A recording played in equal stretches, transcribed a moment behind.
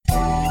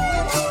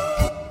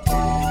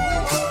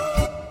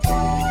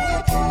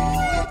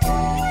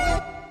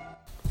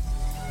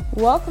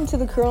Welcome to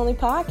the Crew Only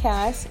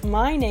Podcast.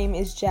 My name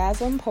is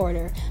Jasmine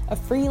Porter, a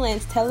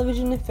freelance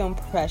television and film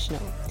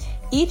professional.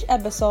 Each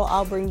episode,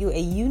 I'll bring you a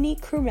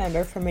unique crew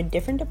member from a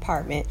different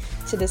department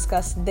to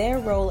discuss their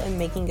role in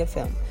making a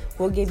film.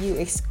 We'll give you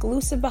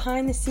exclusive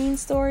behind-the-scenes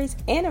stories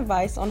and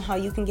advice on how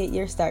you can get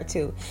your start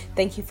too.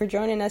 Thank you for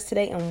joining us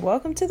today and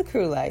welcome to the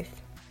Crew Life.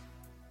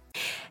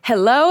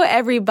 Hello,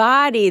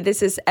 everybody.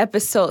 This is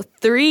episode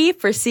 3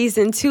 for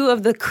season 2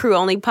 of the Crew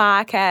Only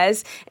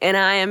Podcast, and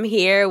I am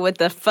here with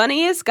the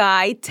funniest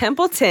guy,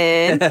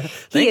 Templeton.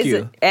 Thank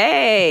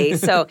you.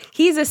 So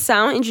he's a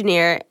sound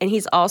engineer, and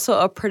he's also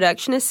a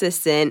production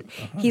assistant.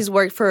 He's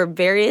worked for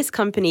various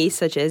companies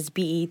such as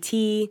BET,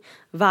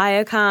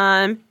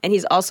 Viacom, and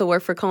he's also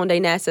worked for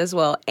Condé Nast as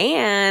well.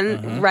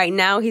 And right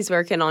now he's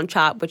working on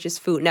CHOP, which is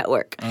Food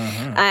Network.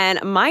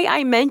 And might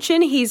I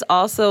mention he's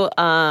also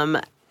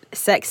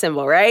sex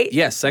symbol, right?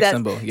 Yes, sex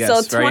symbol. Yes, so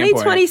very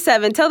 2027,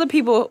 important. tell the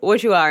people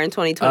what you are in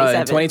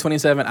 2027. In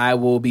 2027, I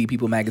will be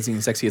People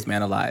Magazine's Sexiest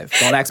Man Alive.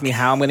 Don't ask me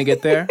how I'm going to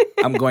get there.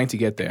 I'm going to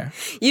get there.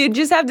 You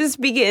just have to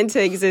speak it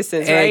into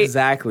existence, right?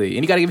 Exactly.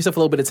 And you got to give yourself a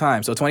little bit of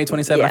time. So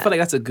 2027, I feel like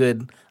that's a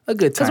good time.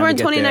 Because we're in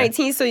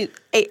 2019, so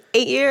 8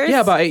 years?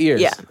 Yeah, about 8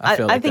 years. Yeah,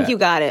 I think you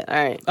got it. All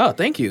right. Oh,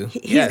 thank you.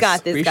 He's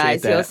got this,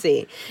 guys. You'll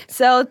see.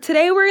 So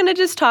today we're going to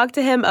just talk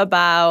to him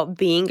about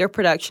being a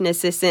production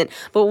assistant.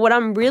 But what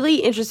I'm really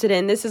interested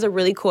in, this is a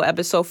really cool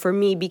episode for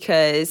me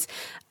because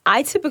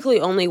I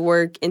typically only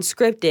work in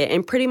scripted,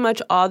 and pretty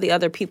much all the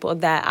other people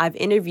that I've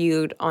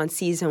interviewed on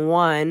season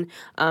 1,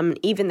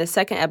 even the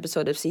second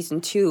episode of season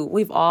 2,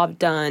 we've all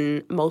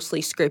done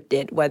mostly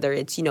scripted, whether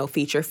it's,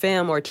 feature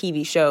film or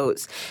TV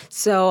shows.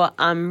 So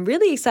I'm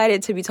really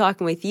excited to be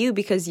talking with you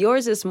because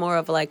yours is more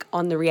of like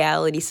on the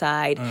reality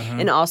side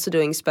and also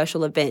doing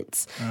special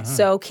events.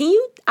 So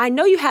I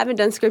know you haven't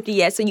done scripted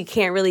yet, so you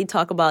can't really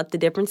talk about the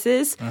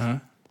differences,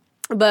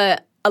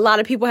 but a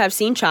lot of people have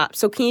seen CHOP,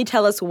 so can you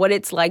tell us what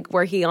it's like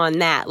working on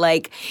that?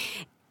 Like,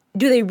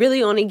 do they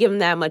really only give them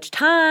that much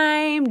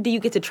time? Do you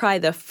get to try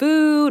the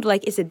food?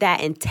 Like, is it that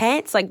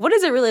intense? Like, what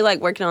is it really like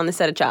working on the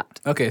set of CHOP?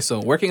 Okay,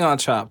 so working on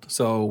CHOP,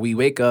 so we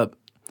wake up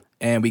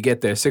and we get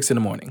there 6 in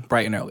the morning,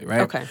 bright and early,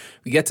 right? Okay.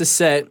 We get to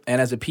set,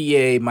 and as a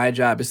PA, my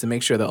job is to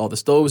make sure that all the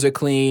stoves are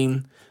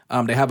clean.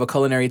 They have a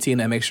culinary team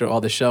that makes sure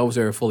all the shelves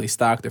are fully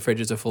stocked, the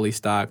fridges are fully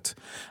stocked.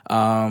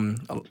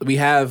 We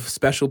have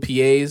special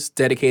PAs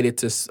dedicated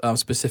to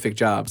specific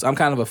jobs. I'm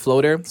kind of a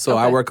floater, so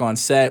I work on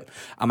set.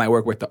 I might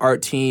work with the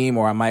art team,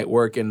 or I might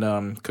work in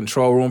the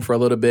control room for a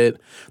little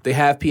bit. They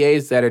have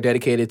PAs that are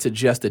dedicated to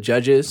just the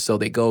judges, so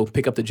they go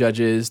pick up the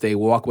judges. They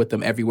walk with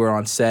them everywhere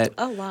on set.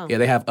 Oh, wow. Yeah,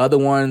 they have other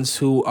ones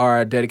who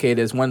are dedicated.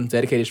 There's one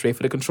dedicated straight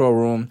for the control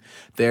room.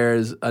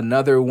 There's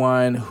another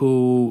one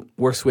who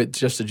works with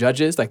just the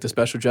judges, like the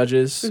special judges.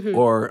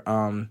 Or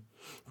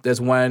there's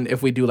one,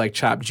 if we do like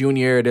CHOP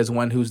Junior, there's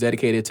one who's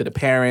dedicated to the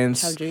parents.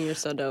 CHOP Junior is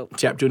so dope.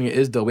 CHOP Junior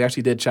is dope. We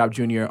actually did CHOP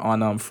Junior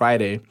on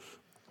Friday.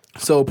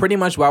 So pretty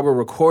much while we're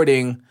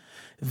recording,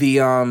 the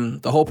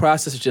whole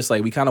process is just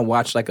like we kind of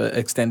watch like an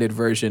extended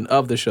version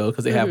of the show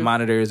because they have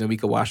monitors and we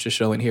could watch the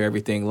show and hear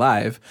everything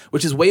live,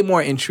 which is way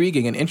more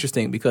intriguing and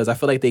interesting because I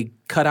feel like they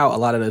cut out a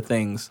lot of the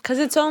things. Because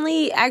it's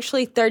only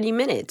actually 30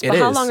 minutes. But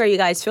how long are you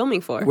guys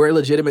filming for? We're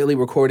legitimately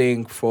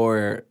recording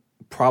for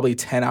probably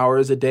 10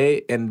 hours a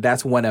day, and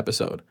that's one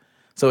episode.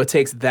 So it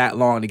takes that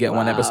long to get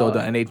one episode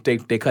done, and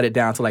they cut it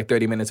down to like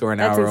 30 minutes or an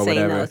hour or whatever. That's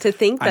insane, though. To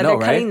think that they're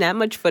cutting that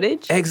much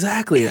footage?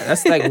 Exactly.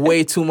 That's like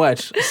way too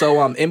much.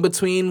 So in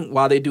between,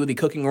 while they do the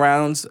cooking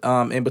rounds,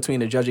 in between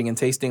the judging and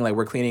tasting, like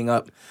we're cleaning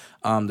up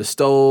the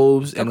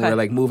stoves, and we're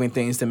like moving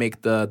things to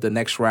make the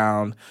next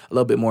round a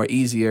little bit more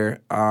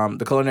easier.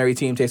 The culinary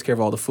team takes care of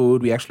all the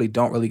food. We actually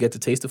don't really get to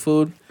taste the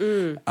food.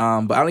 But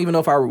I don't even know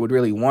if I would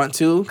really want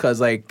to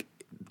because like,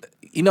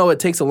 it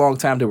takes a long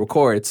time to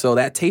record. So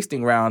that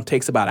tasting round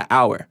takes about an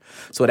hour.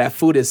 So that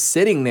food is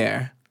sitting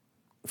there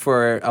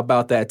for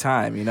about that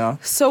time,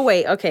 So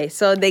wait, okay.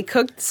 So they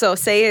cooked, so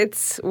say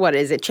it's, what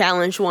is it,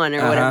 challenge 1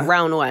 or whatever,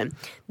 round 1.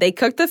 They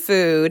cook the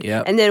food,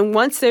 and then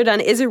once they're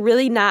done, is it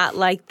really not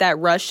like that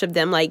rush of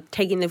them like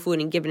taking the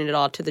food and giving it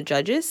all to the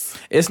judges?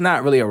 It's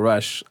not really a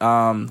rush.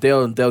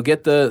 They'll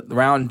get the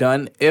round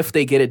done if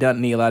they get it done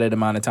in the allotted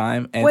amount of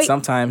time, and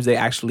sometimes they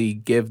actually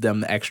give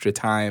them the extra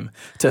time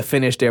to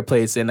finish their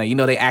plates, and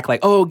they act like,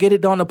 oh, get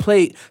it on the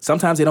plate.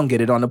 Sometimes they don't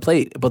get it on the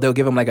plate, but they'll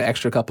give them like an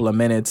extra couple of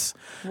minutes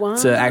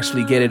to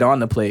actually get it on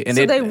the plate. And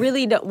so they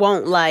really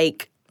won't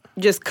like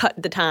just cut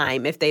the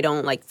time if they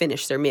don't like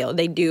finish their meal.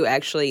 They do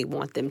actually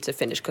want them to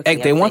finish cooking.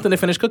 They want them to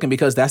finish cooking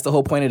because that's the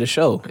whole point of the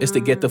show is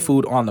to get the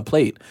food on the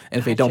plate. And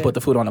if they don't put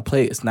the food on the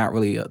plate, it's not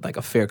really like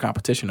a fair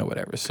competition or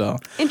whatever. So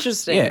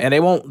interesting. Yeah, and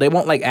they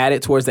won't like add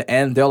it towards the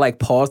end. They'll like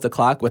pause the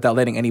clock without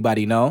letting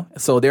anybody know.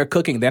 So they're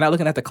cooking. They're not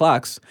looking at the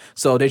clocks.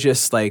 So they're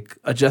just like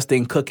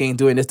adjusting, cooking,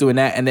 doing this, doing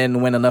that. And then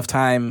when enough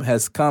time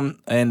has come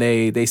and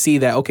they see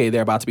that, okay,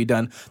 they're about to be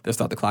done, they'll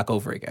start the clock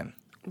over again.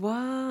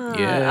 Wow.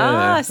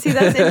 Yeah. See,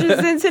 that's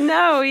interesting to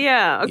know.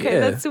 Yeah. Okay,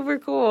 that's super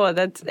cool.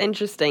 That's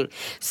interesting.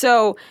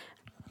 So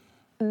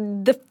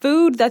the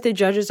food that the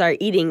judges are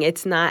eating,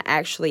 it's not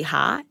actually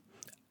hot?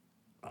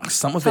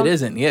 Some of it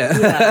isn't,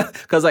 yeah.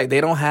 Because like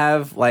they don't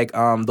have like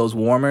those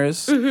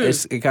warmers.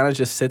 It kind of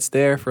just sits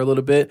there for a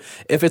little bit.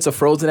 If it's a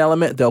frozen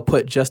element, they'll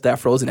put just that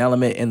frozen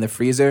element in the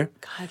freezer.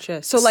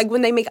 Gotcha. So like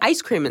when they make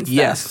ice cream and stuff.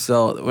 Yes.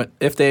 So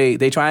if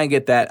they try and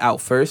get that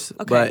out first,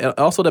 but it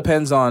also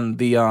depends on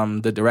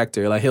the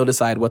director. Like he'll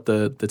decide what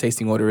the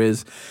tasting order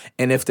is,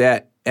 and if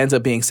that ends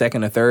up being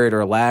second or third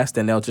or last,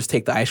 then they'll just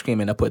take the ice cream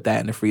and they'll put that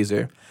in the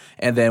freezer.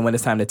 And then when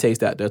it's time to taste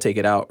that, they'll take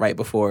it out right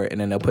before,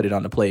 and then they'll put it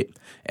on the plate.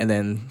 And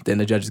then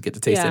the judges get to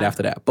taste it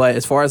after that. But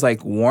as far as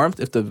like warmth,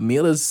 if the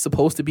meal is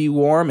supposed to be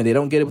warm and they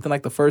don't get it within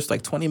like the first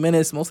like 20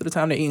 minutes, most of the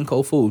time they're eating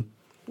cold food.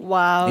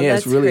 Wow, yeah,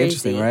 that's it's really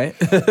crazy. interesting,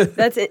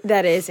 right?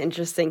 That is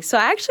interesting. So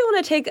I actually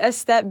want to take a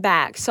step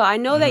back. So I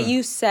know that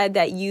you said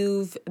that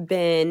you've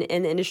been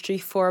in the industry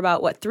for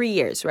about 3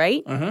 years,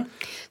 right?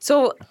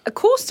 So a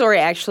cool story,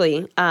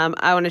 actually,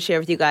 I want to share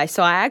with you guys.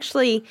 So I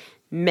actually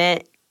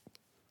met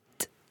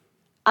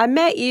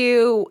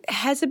you.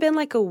 Has it been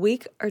like a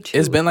week or two?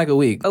 It's been like a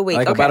week. A week,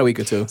 like about a week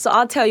or two. So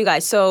I'll tell you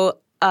guys. So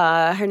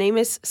her name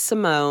is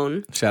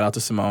Simone. Shout out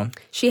to Simone.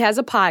 She has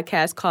a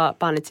podcast called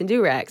Bonnets and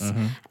Durags.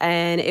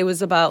 And it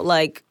was about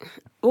like,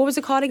 what was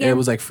it called again? It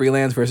was like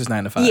freelance versus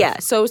 9 to 5. Yeah.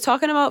 So it was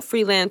talking about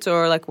freelance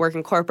or like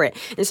working corporate.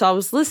 And so I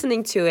was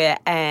listening to it,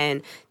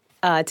 and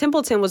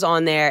Templeton was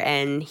on there,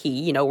 and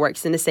he,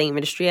 works in the same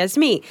industry as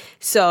me.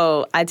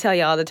 So I tell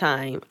you all the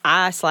time,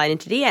 I slide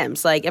into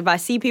DMs. Like if I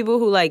see people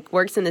who like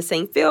works in the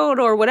same field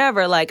or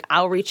whatever, like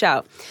I'll reach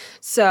out.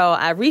 So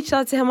I reached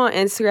out to him on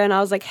Instagram, and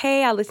I was like,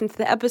 hey, I listened to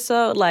the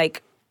episode.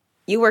 Like,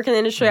 you work in the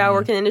industry, I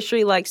work in the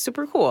industry, like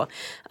super cool.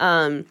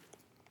 And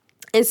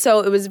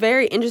so it was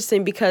very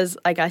interesting because,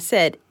 like I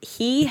said,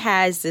 he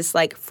has this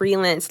like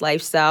freelance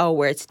lifestyle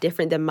where it's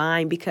different than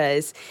mine,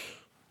 because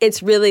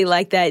it's really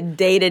like that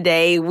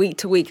day-to-day,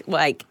 week-to-week,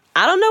 like,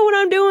 I don't know what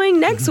I'm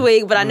doing next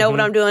week, but I know what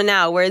I'm doing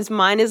now, whereas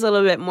mine is a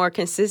little bit more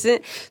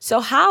consistent.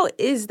 So how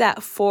is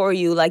that for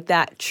you, like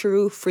that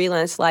true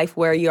freelance life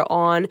where you're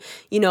on,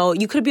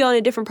 you could be on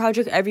a different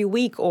project every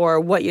week, or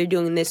what you're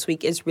doing this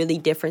week is really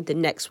different than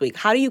next week?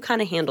 How do you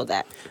kind of handle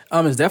that?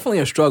 It's definitely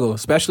a struggle,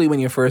 especially when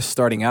you're first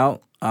starting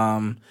out.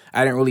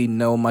 I didn't really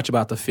know much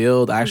about the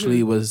field. I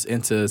actually was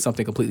into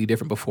something completely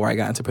different before I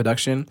got into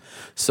production.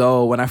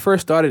 So when I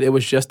first started, it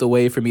was just a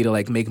way for me to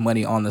like make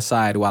money on the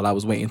side while I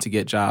was waiting to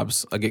get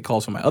jobs, get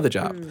calls from my other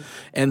job.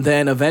 And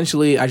then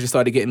eventually I just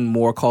started getting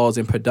more calls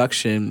in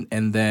production.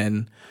 And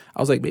then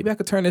I was like, maybe I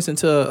could turn this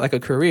into like a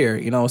career.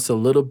 It's a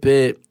little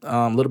bit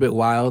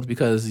wild,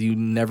 because you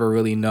never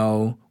really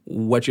know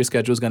what your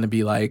schedule is going to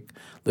be like.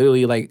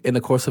 Literally, like in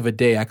the course of a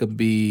day, I could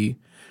be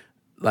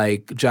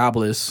like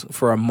jobless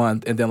for a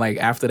month, and then like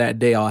after that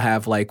day I'll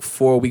have like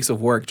 4 weeks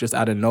of work just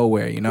out of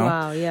nowhere.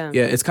 Wow, yeah.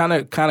 It's kind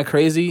of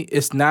crazy.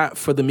 It's not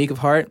for the meek of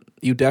heart.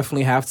 You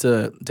definitely have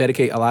to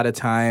dedicate a lot of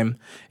time.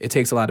 It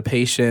takes a lot of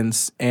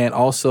patience, and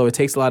also it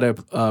takes a lot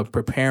of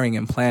preparing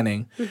and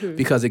planning,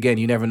 because again,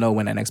 you never know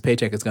when that next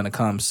paycheck is going to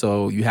come.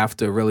 So you have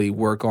to really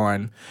work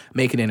on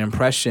making an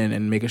impression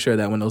and making sure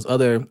that when those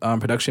other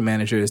production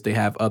managers, they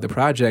have other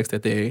projects,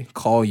 that they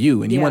call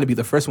you, and you want to be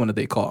the first one that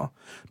they call,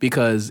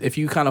 because if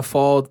you kind of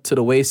fall to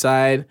the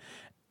wayside,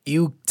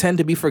 you tend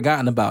to be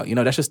forgotten about.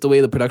 That's just the way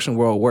the production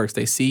world works.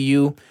 They see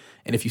you,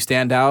 and if you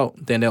stand out,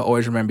 then they'll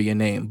always remember your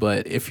name.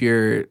 But if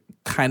you're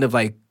kind of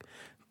like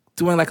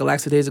doing like a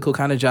lackadaisical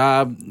kind of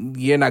job,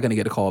 you're not going to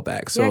get a call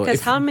back. So because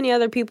how many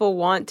other people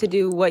want to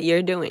do what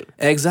you're doing?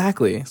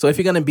 Exactly. So if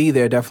you're going to be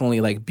there,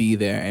 definitely like be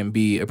there and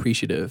be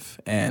appreciative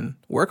and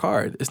work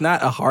hard. It's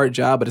not a hard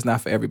job, but it's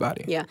not for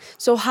everybody. Yeah.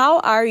 So how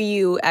are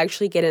you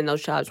actually getting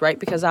those jobs, right?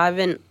 Because I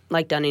haven't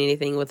like done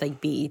anything with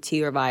like BET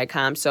or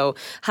Viacom. So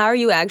how are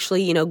you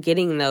actually,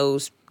 getting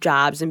those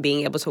jobs and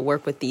being able to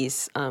work with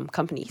these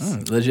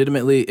companies?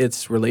 Legitimately,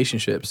 it's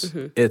relationships.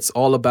 It's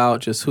all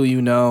about just who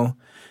you know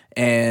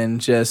and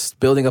just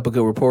building up a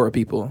good rapport with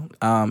people.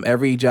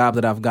 Every job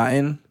that I've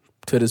gotten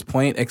to this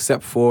point,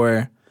 except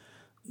for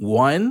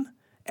one,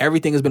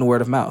 everything has been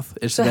word of mouth.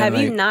 So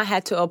have you not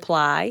had to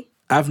apply?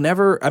 I've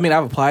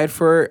applied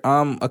for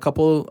a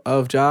couple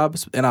of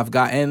jobs, and I've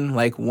gotten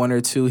like one or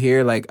two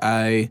here. Like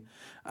I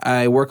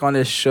work on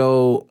this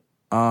show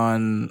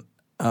on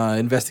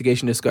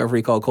investigation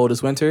discovery called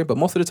Coldest Winter, but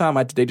most of the time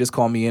they just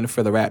call me in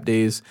for the rap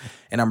days,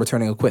 and I'm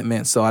returning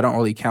equipment, so I don't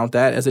really count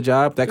that as a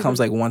job. That comes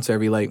like once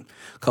every like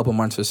couple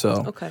months or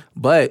so. Okay.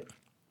 But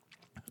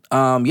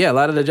a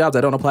lot of the jobs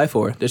I don't apply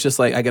for. It's just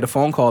like I get a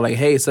phone call like,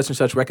 hey, such and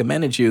such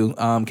recommended you.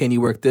 Can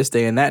you work this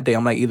day and that day?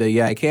 I'm like, either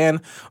yeah, I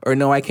can, or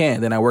no, I can't.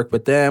 Then I work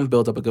with them,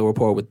 build up a good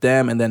rapport with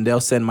them, and then they'll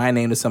send my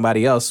name to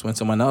somebody else when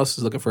someone else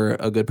is looking for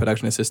a good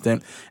production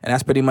assistant. And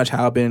that's pretty much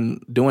how I've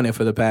been doing it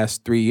for the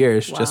past 3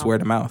 years, just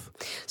word of mouth.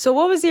 So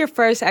what was your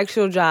first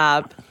actual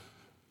job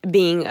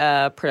being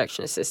a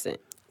production assistant?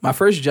 My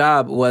first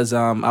job was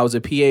I was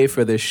a PA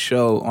for this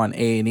show on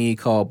A&E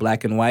called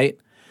Black and White.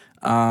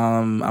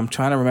 I'm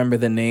trying to remember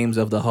the names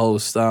of the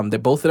hosts.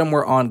 Both of them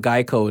were on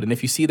Guy Code, and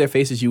if you see their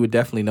faces, you would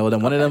definitely know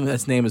them. One of them,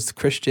 his name is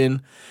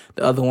Christian.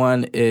 The other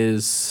one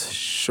is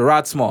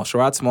Sherrod Small.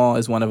 Sherrod Small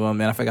is one of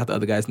them, and I forgot the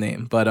other guy's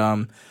name. But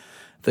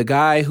the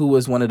guy who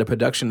was one of the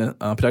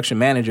production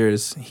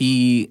managers,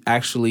 he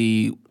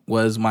actually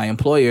was my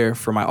employer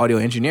for my audio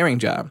engineering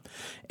job.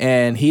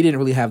 And he didn't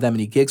really have that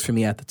many gigs for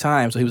me at the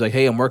time. So he was like,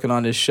 hey, I'm working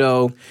on this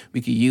show.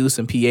 We could use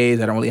some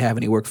PAs. I don't really have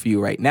any work for you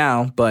right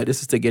now, but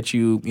this is to get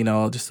you,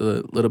 just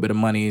a little bit of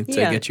money to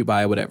get you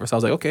by or whatever. So I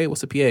was like, okay,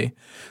 what's a PA?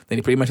 Then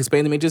he pretty much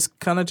explained to me, just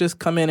come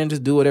in and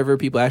just do whatever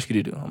people ask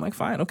you to do. I'm like,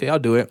 fine, okay, I'll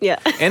do it. Yeah.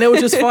 And it was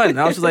just fun.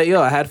 I was just like,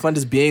 I had fun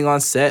just being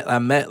on set. I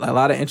met a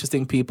lot of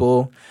interesting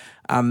people.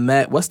 I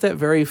met, what's that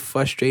very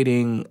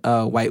frustrating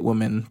white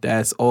woman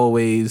that's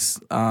always,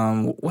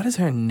 what is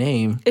her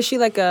name? Is she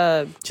like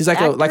a She's like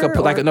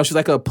no, she's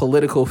like a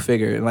political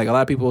figure. And like a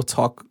lot of people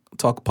talk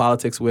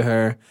politics with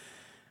her.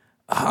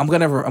 I'm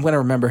gonna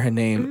remember her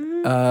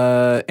name.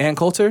 Ann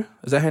Coulter,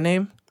 is that her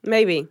name?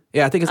 Maybe.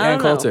 Yeah, I think it's Ann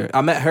Coulter. I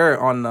met her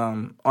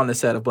on the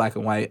set of Black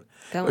and White.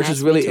 Which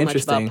is really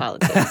interesting. Much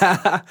about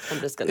politics. I'm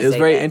just gonna say it's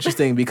very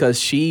interesting because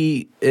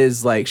she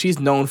is like, she's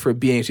known for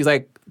being, she's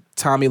like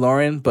Tommy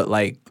Lauren, but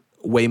like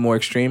way more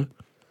extreme.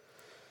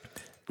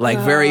 Like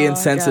very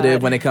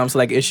insensitive when it comes to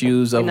like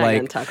issues of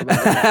like. Talk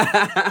about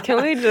that.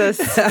 Can we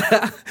just?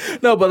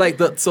 No, but like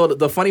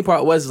the funny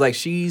part was like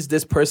she's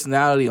this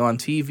personality on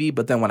TV,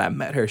 but then when I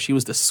met her, she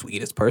was the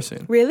sweetest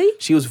person. Really?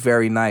 She was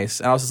very nice,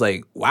 and I was just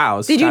like,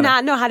 wow. Did you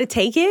not know how to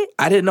take it?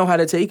 I didn't know how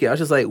to take it. I was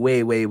just like,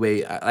 wait.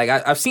 Like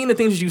I've seen the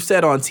things you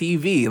said on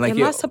TV, and like,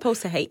 am I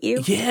supposed to hate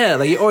you? Yeah,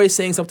 like you're always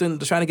saying something,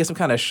 trying to get some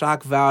kind of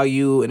shock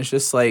value, and it's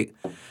just like,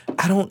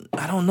 I don't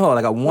know.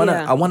 Like I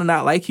wanna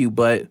not like you,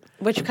 but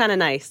you're kind of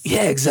nice.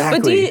 Yeah,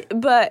 exactly.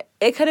 But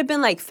it could have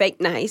been like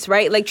fake nice,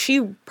 right? Like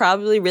she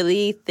probably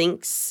really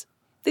thinks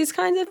these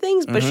kinds of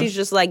things, but she's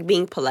just like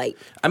being polite.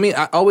 I mean,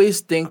 I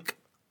always think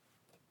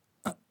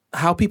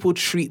how people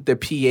treat their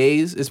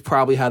PAs is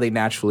probably how they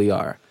naturally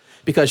are.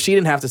 Because she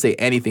didn't have to say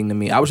anything to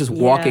me. I was just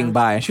walking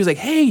by, and she was like,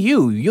 hey,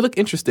 you look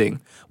interesting.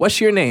 What's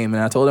your name?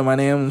 And I told her my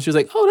name, and she was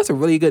like, oh, that's a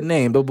really good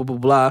name, blah, blah, blah,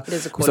 blah. It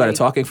is a cool we started name.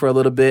 talking for a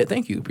little bit.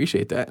 Thank you.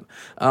 Appreciate that.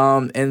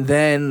 And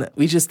then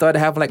we just started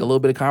having like a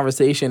little bit of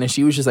conversation, and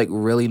she was just like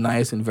really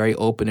nice and very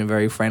open and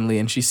very friendly.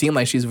 And she seemed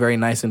like she's very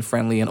nice and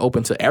friendly and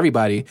open to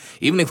everybody,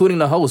 even including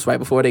the host right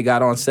before they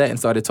got on set and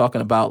started talking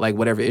about like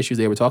whatever issues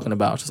they were talking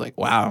about. Just like,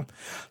 wow,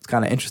 it's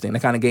kind of interesting.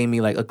 That kind of gave me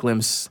like a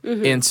glimpse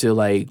into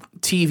like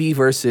TV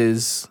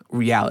versus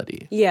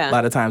reality. Yeah. A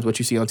lot of times what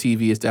you see on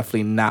TV is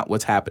definitely not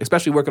what's happening.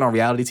 Especially working on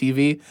reality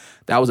TV,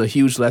 that was a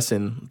huge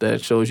lesson that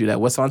shows you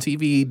that what's on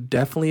TV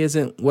definitely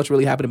isn't what's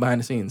really happening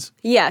behind the scenes.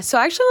 Yeah, so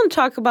I actually want to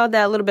talk about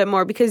that a little bit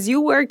more because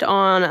you worked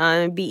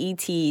on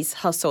BET's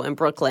Hustle in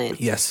Brooklyn.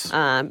 Yes.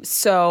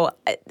 So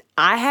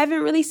I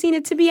haven't really seen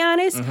it, to be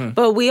honest,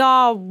 but we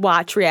all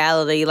watch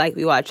reality. Like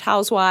we watch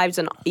Housewives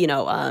and,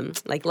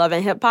 like Love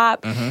and Hip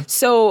Hop.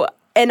 So...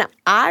 And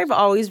I've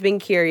always been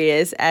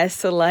curious as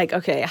to like,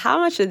 okay, how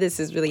much of this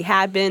has really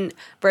happened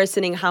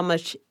versus how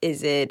much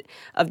is it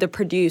of the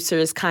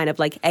producers kind of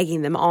like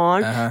egging them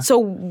on. So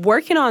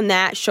working on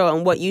that show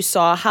and what you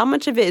saw, how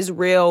much of it is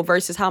real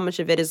versus how much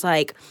of it is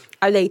like,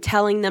 are they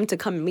telling them to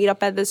come meet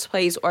up at this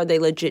place or are they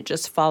legit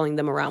just following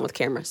them around with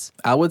cameras?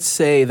 I would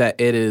say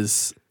that it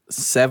is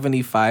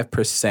 75%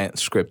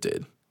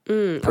 scripted,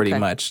 pretty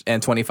much,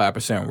 and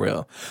 25%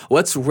 real.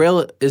 What's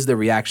real is the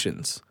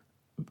reactions.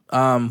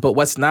 But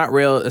what's not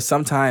real is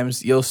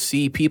sometimes you'll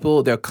see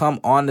people, they'll come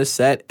on the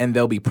set and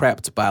they'll be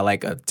prepped by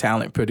like a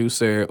talent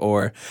producer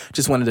or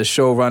just one of the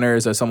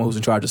showrunners or someone who's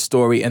in charge of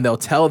story, and they'll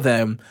tell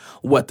them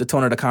what the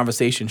tone of the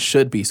conversation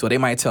should be. So they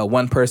might tell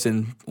one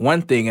person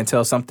one thing and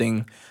tell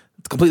something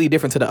completely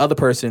different to the other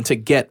person to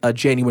get a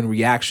genuine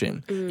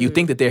reaction. You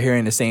think that they're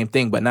hearing the same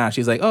thing, but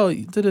she's like, oh,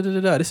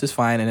 this is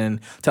fine. And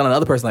then telling the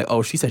other person like,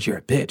 oh, she said you're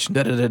a bitch,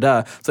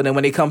 So then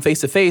when they come face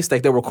to face,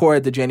 like they'll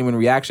record the genuine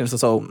reaction.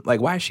 So like,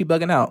 why is she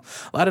bugging out?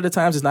 A lot of the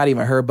times it's not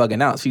even her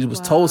bugging out. She was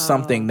told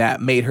something that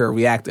made her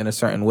react in a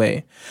certain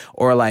way.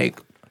 Or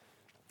like,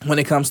 when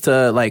it comes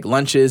to like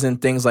lunches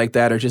and things like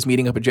that, or just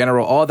meeting up in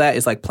general, all that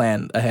is like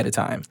planned ahead of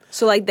time.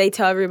 So like they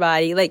tell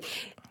everybody, like,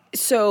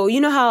 so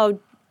you know how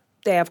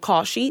they have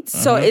call sheets.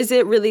 So is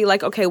it really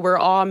like, okay, we're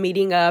all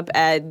meeting up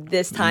at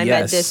this time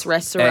at this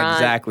restaurant?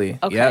 Exactly.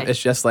 Okay. Yeah,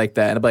 it's just like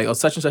that. And it'll be like, oh,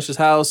 such and such's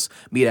house,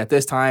 meet at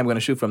this time. We're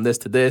going to shoot from this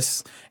to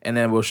this. And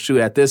then we'll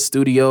shoot at this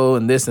studio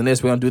and this and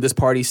this. We're going to do this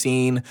party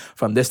scene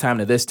from this time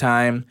to this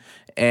time.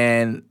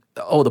 And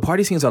the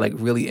party scenes are like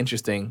really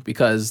interesting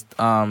because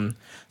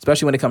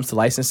especially when it comes to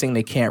licensing,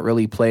 they can't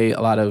really play a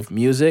lot of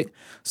music.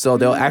 So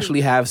they'll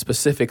actually have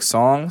specific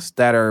songs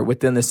that are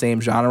within the same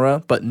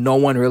genre, but no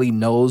one really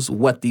knows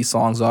what these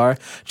songs are,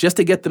 just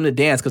to get them to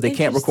dance because they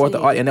can't record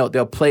the audio, and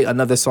they'll play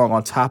another song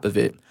on top of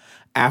it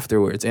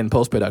afterwards in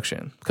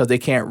post-production because they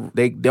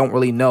don't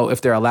really know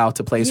if they're allowed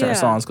to play certain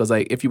songs because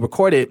like if you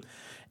record it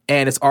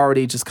and it's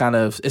already just kind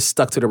of it's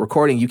stuck to the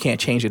recording, you can't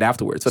change it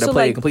afterwards. So they'll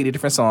play a completely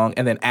different song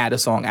and then add a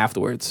song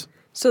afterwards.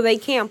 So they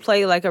can't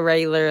play like a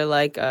regular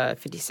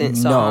 50 Cent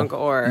song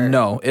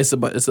No, it's a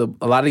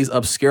lot of these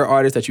obscure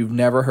artists that you've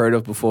never heard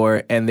of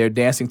before, and they're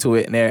dancing to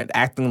it and they're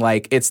acting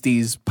like it's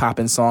these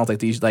poppin' songs, like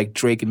these like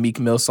Drake and Meek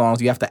Mill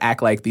songs. You have to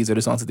act like these are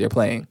the songs that they're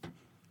playing.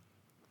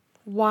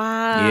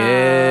 Wow.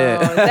 Yeah.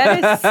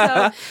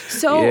 That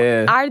is so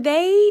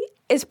Yeah.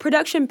 Is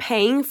production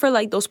paying for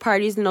like those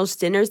parties and those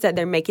dinners that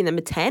they're making them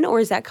attend, or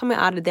is that coming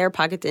out of their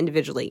pockets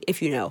individually,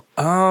 if you know?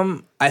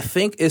 I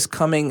think it's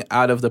coming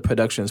out of the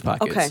production's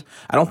pockets. Okay.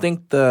 I don't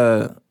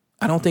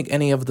think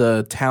any of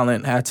the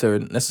talent had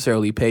to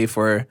necessarily pay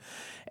for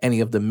any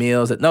of the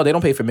meals. No, they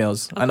don't pay for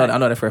meals. Okay. I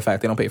know that for a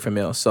fact. They don't pay for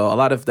meals. So a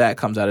lot of that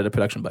comes out of the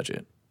production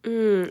budget.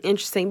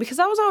 Interesting. Because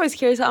I was always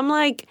curious. I'm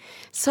like,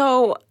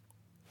 so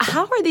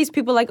how are these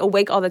people like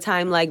awake all the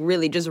time, like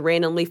really just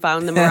randomly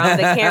following them around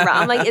the camera?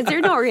 I'm like, is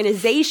there no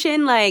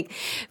organization? Like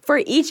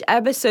for each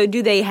episode,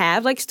 do they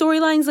have like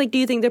storylines? Like, do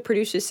you think the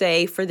producers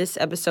say for this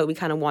episode, we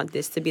kind of want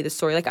this to be the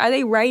story? Like, are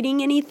they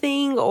writing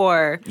anything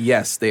or?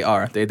 Yes, they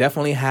are. They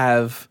definitely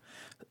have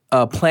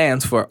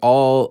plans for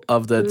all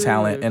of the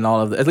talent and all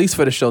of the, at least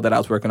for the show that I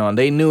was working on.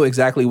 They knew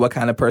exactly what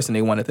kind of person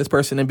they wanted this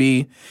person to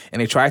be, and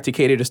they tried to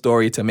cater the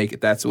story to make it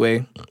that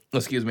way.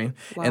 Excuse me.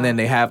 Wow. And then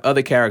they have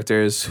other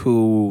characters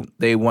who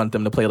they want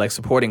them to play like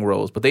supporting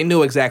roles, but they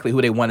knew exactly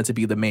who they wanted to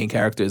be the main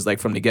characters, like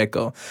from the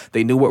get-go.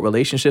 They knew what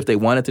relationship they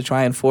wanted to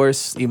try and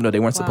force, even though they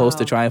weren't supposed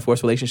to try and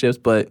force relationships,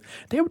 but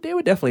they were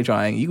definitely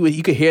trying.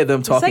 You could hear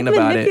them talking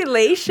about it.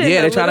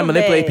 Yeah, they're trying to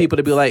manipulate people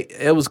to be like,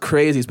 it was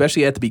crazy,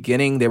 especially at the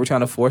beginning. They were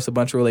trying to force a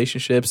bunch of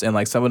relationships, and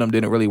like some of them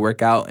didn't really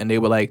work out, and they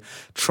would like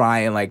try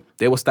and like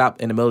they would stop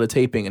in the middle of the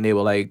taping and they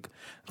would like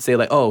say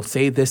like, oh,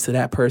 say this to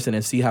that person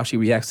and see how she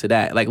reacts to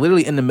that. Like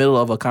literally in the middle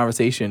of a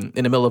conversation,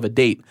 in the middle of a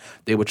date,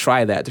 they would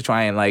try that to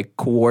try and like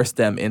coerce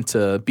them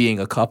into being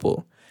a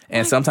couple.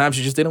 And sometimes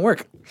it just didn't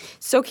work.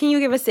 So can you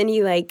give us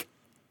any like,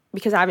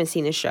 because I haven't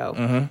seen this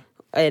show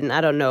and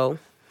I don't know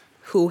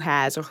who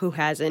has or who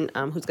hasn't,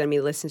 who's going to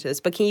be listening to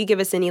this, but can you give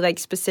us any like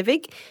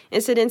specific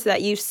incidents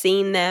that you've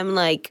seen them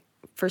like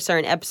for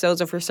certain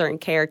episodes or for certain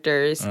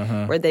characters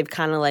where they've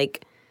kind of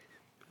like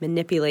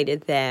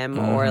manipulated them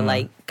or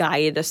like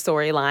guided a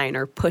storyline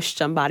or pushed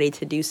somebody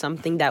to do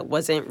something that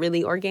wasn't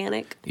really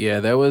organic?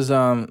 Yeah, there was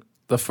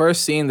the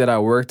first scene that I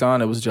worked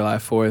on, it was July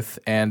 4th,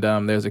 and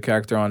there's a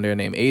character on there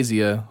named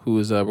Azia, who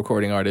is a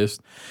recording artist,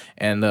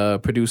 and a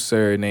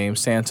producer named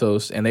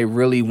Santos, and they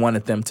really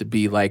wanted them to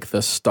be like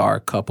the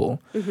star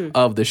couple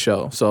of the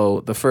show.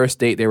 So the first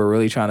date, they were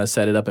really trying to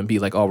set it up and be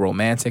like all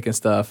romantic and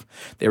stuff.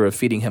 They were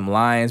feeding him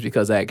lines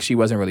because like she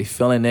wasn't really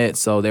feeling it,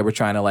 so they were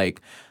trying to like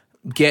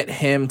get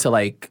him to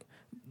like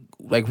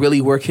really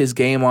work his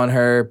game on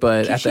her,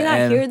 but at the end... Did she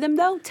not hear them,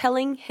 though,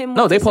 telling him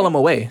No, they pull him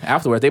away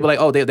afterwards. They'd be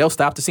like, oh, they'll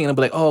stop the scene and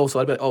be like, oh, so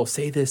I'd be like, oh,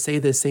 say this, say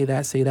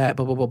that,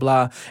 blah, blah, blah,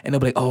 blah. And they'll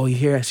be like, oh, you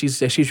hear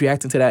she's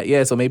reacting to that.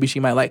 Yeah, so maybe she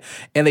might like...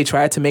 And they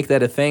tried to make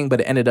that a thing, but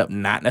it ended up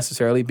not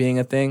necessarily being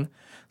a thing.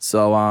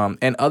 So,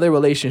 and other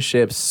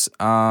relationships...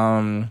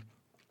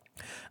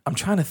 I'm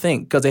trying to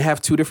think, because they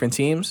have two different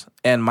teams,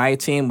 and my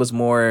team was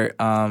more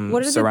What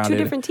are the two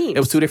different teams? It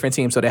was two different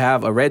teams. So they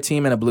have a red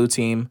team and a blue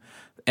team,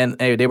 and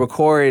they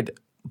record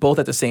both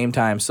at the same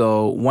time.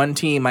 So one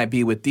team might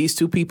be with these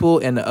two people,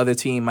 and the other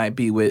team might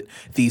be with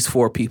these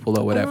four people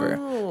or whatever.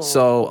 Oh.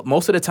 So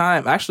most of the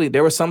time, actually,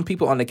 there were some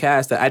people on the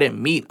cast that I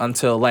didn't meet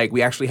until like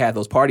we actually had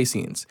those party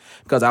scenes,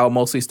 because I would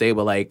mostly stay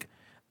with like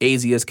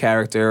Azia's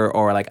character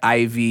or like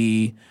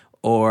Ivy,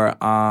 or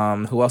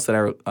who else did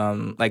I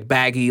like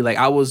Baggy. Like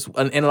I was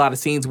in a lot of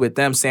scenes with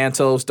them,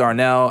 Santos,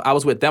 Darnell. I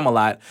was with them a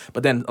lot.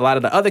 But then a lot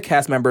of the other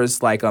cast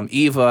members, like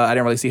Eva, I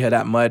didn't really see her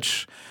that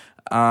much.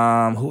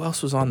 Who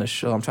else was on the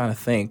show? I'm trying to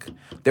think.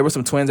 There were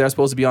some twins that were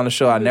supposed to be on the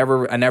show. I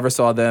never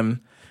saw them.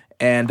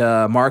 And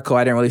Marco,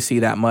 I didn't really see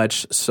that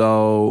much.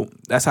 So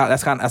that's how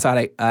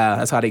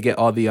they get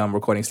all the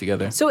recordings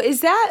together. So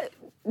is that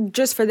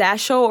just for that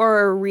show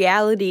or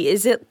reality?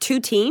 Is it two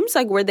teams,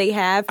 like where they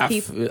have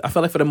people? I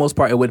feel like for the most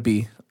part it would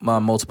be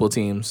multiple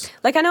teams.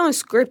 Like I know in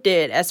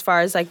scripted, as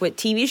far as like with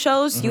TV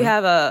shows, you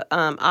have a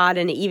odd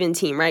and an even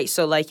team, right?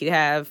 So like you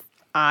have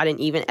odd and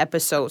even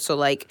episodes. So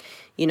like,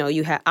 you know,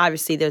 you have,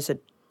 obviously there's a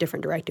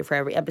different director for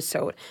every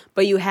episode,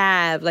 but you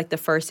have like the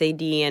first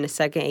AD and a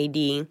second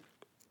AD.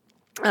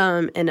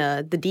 And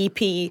the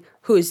DP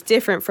who is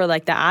different for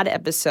like the odd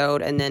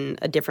episode, and then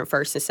a different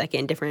first and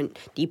second, different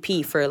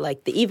DP for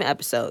like the even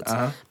episodes.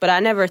 But I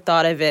never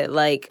thought of it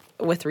like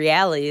with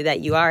reality that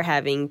you are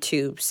having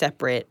two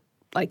separate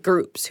like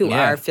groups who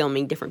are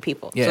filming different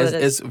people. Yeah, so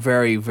it's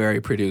very, very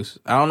produced.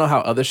 I don't know how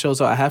other shows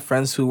are. I have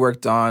friends who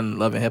worked on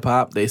Love and Hip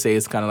Hop. They say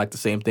it's kind of like the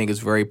same thing. It's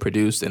very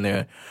produced, and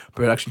their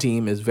production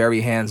team is very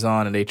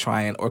hands-on, and they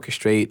try and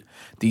orchestrate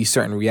these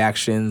certain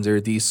reactions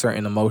or these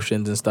certain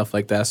emotions and stuff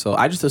like that. So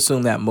I just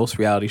assume that most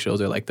reality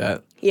shows are like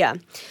that. Yeah.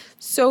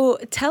 So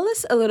tell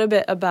us a little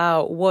bit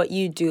about what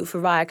you do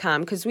for Viacom,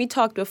 because we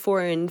talked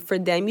before, and for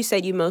them, you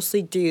said you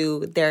mostly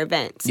do their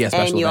events. Yeah,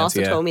 special and you events,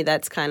 also told me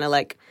that's kind of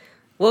like...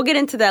 We'll get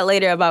into that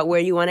later about where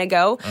you want to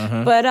go.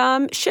 But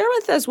share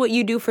with us what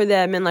you do for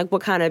them and like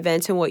what kind of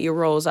events and what your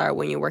roles are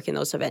when you're working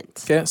those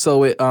events. Okay, so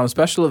with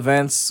special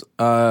events,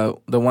 the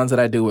ones that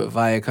I do with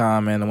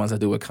Viacom and the ones I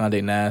do with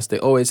Condé Nast, they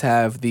always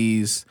have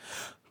these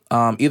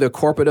either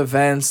corporate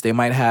events. They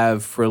might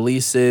have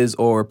releases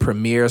or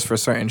premieres for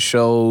certain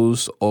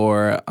shows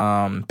or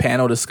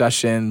panel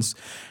discussions.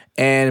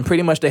 And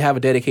pretty much they have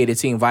a dedicated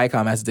team.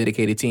 Viacom has a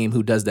dedicated team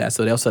who does that.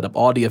 So they'll set up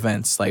all the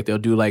events. Like they'll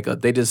do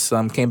they just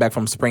came back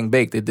from Spring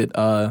Bake. They did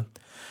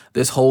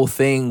this whole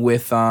thing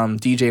with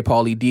DJ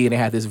Pauly D, and they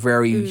had this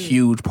very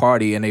huge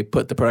party, and they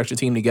put the production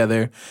team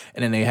together,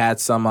 and then they had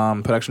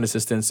some production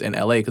assistants in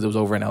LA because it was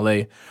over in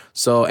LA.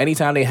 So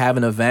anytime they have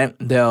an event,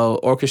 they'll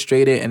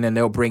orchestrate it, and then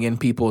they'll bring in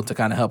people to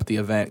kind of help the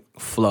event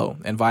flow.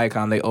 And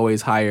Viacom, they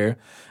always hire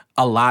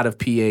a lot of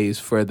PAs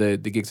for the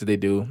gigs that they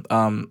do.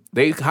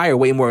 They hire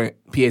way more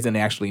PAs than they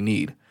actually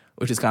need,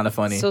 which is kind of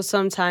funny. So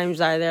sometimes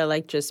are there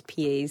like just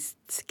PAs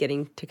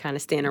getting to kind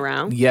of stand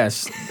around?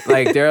 Yes.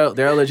 Like there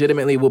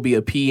legitimately will be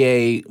a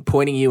PA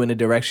pointing you in the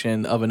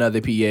direction of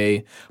another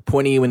PA,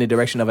 pointing you in the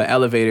direction of an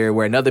elevator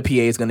where another PA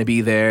is going to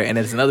be there, and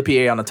there's another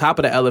PA on the top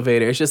of the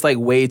elevator. It's just like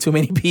way too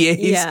many PAs.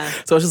 Yeah.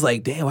 So it's just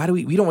like, damn, why do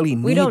we don't really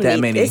need that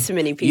many. This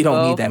many people. You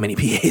don't need that many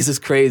PAs. It's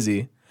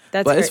crazy.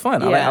 But it's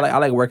fun. Yeah. I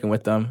like working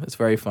with them. It's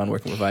very fun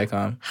working with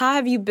Viacom.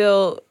 How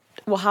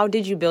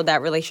did you build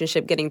that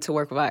relationship getting to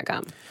work with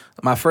Viacom?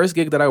 My first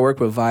gig that I worked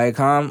with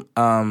Viacom,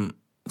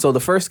 so the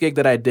first gig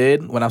that I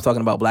did when I was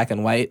talking about Black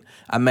and White,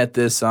 I met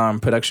this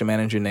production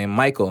manager named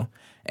Michael,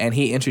 and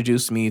he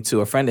introduced me to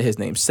a friend of his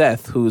named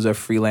Seth, who's a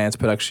freelance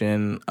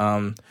production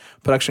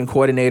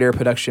coordinator,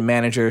 production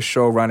manager,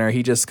 showrunner.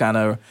 He just kind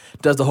of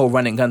does the whole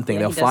run and gun thing.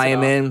 They'll fly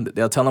him in,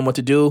 they'll tell him what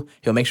to do,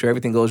 he'll make sure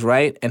everything goes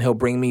right, and he'll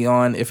bring me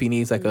on if he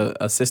needs like a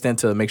assistant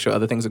to make sure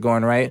other things are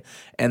going right.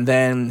 And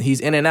then he's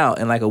in and out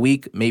in like a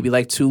week, maybe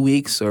like 2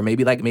 weeks, or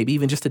maybe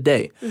even just a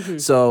day. Mm-hmm.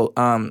 So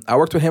I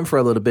worked with him for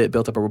a little bit,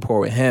 built up a rapport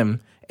with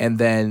him. And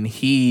then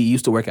he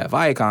used to work at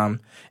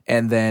Viacom,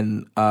 and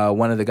then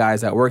one of the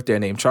guys that worked there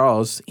named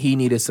Charles, he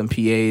needed some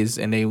PAs,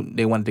 and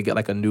they wanted to get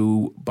like a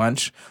new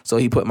bunch. So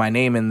he put my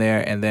name in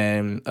there, and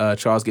then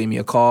Charles gave me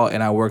a call,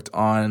 and I worked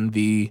on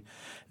the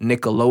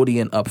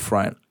Nickelodeon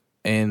Upfront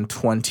in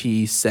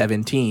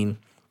 2017.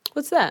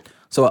 What's that?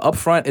 So an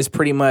Upfront is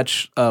pretty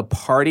much a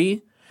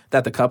party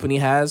that the company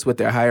has with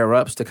their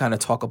higher-ups to kind of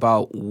talk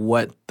about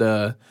what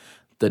the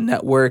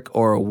network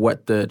or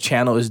what the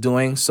channel is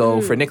doing.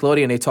 So for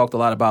Nickelodeon, they talked a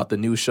lot about the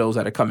new shows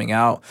that are coming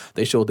out.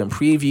 They showed them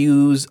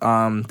previews.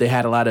 They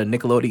had a lot of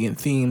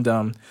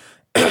Nickelodeon-themed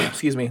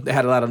excuse me. They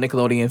had a lot of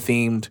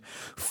Nickelodeon-themed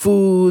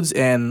foods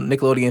and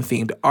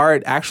Nickelodeon-themed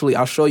art. Actually,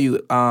 I'll show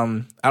you. I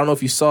don't know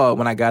if you saw it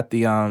when I got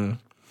the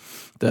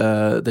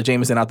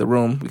Jameson out the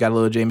room. We got a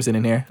little Jameson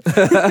in here.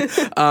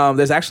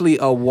 There's actually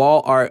a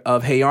wall art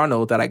of Hey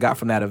Arnold that I got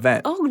from that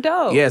event. Oh,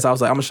 dope. Yes, I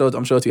was like, I'm gonna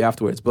show it to you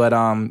afterwards. But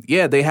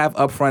yeah, they have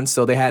upfronts.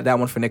 So they had that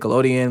one for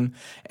Nickelodeon,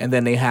 and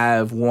then they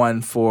have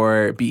one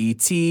for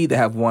BET. They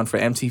have one for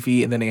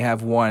MTV, and then they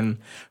have one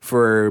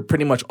for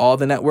pretty much all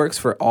the networks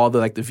for all the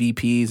like the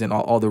VPs and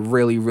all the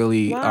really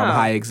really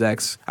high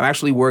execs. I'm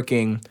actually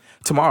working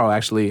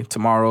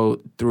tomorrow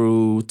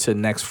through to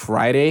next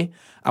Friday.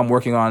 I'm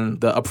working on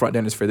the upfront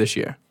dinners for this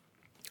year.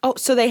 Oh,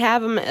 so they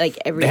have them like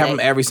every They have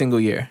them every single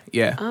year,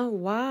 yeah. Oh,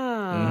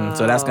 wow. Mm-hmm.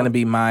 So that's going to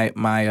be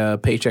my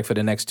paycheck for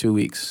the next 2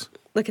 weeks.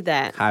 Look at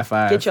that. High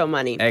five. Get your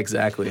money.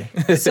 Exactly.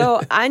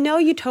 So I know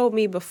you told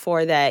me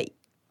before that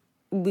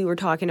we were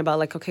talking about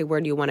like, okay,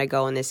 where do you want to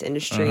go in this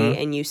industry?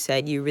 Mm-hmm. And you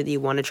said you really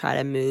want to try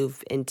to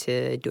move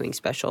into doing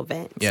special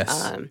events.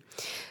 Yes.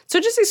 So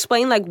just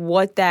explain like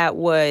what that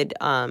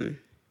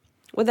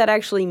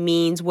actually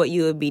means, what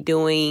you would be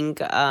doing,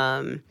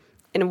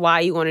 and why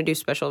you want to do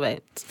special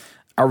events.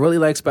 I really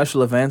like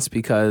special events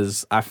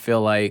because I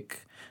feel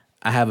like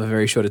I have a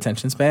very short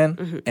attention span.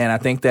 Mm-hmm. And I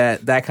think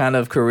that kind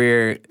of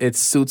career, it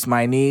suits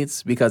my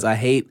needs because I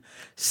hate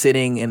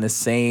sitting in the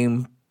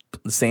same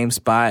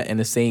spot in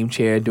the same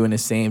chair doing the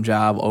same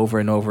job over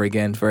and over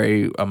again.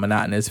 Very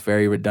monotonous,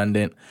 very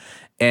redundant.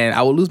 And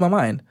I will lose my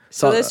mind.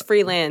 So this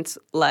freelance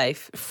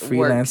life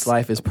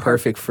is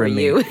perfect for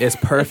me. It's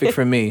perfect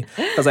for me.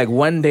 Because like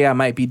one day I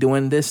might be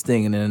doing this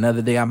thing, and then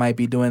another day I might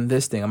be doing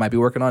this thing. I might be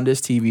working on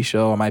this TV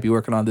show. I might be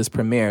working on this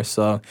premiere.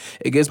 So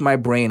it gives my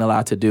brain a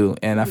lot to do.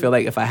 And I feel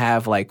like if I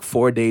have like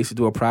 4 days to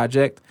do a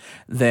project,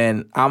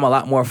 then I'm a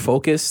lot more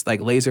focused, like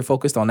laser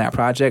focused on that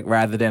project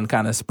rather than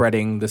kind of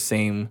spreading the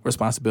same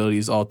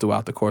responsibilities all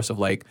throughout the course of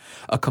like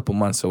a couple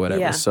months or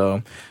whatever. Yeah.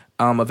 So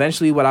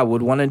eventually what I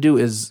would want to do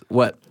is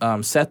what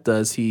Seth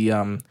does.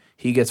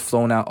 He gets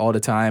flown out all the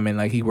time, and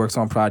like he works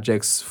on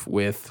projects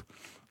with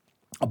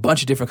a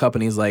bunch of different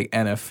companies like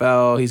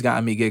NFL. He's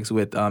gotten me gigs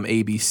with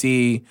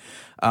ABC.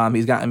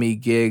 He's gotten me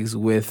gigs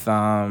with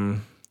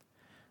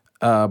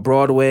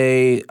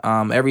Broadway.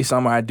 Every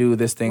summer I do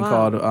this thing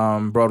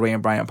called Broadway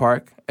in Bryant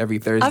Park every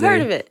Thursday. I've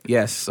heard of it.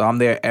 Yes, so I'm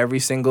there every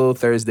single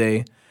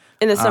Thursday.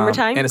 In the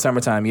summertime? In the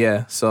summertime,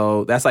 yeah.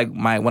 So that's like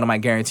one of my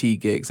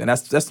guaranteed gigs. And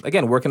that's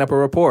again, working up a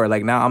rapport.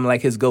 Like now I'm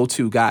like his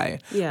go-to guy.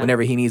 Yeah.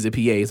 Whenever he needs a PA,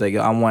 he's like,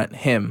 yo, I want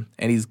him.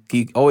 And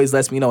he always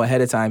lets me know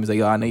ahead of time. He's like,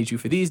 yo, I need you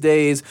for these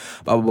days,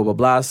 blah, blah, blah, blah,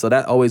 blah. So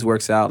that always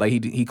works out. Like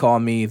he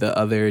called me the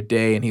other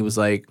day and he was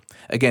like,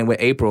 again,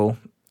 with April,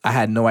 I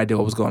had no idea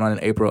what was going on in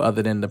April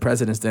other than the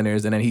president's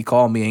dinners. And then he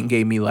called me and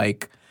gave me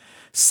like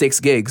 6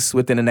 gigs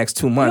within the next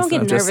 2 months. You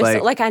don't get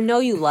nervous. Like, I know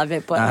you love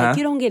it, but like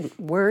you don't get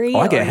worried. Oh,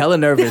 I get hella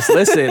nervous.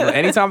 Listen,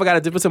 anytime I got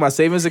to dip into my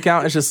savings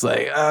account, it's just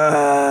like,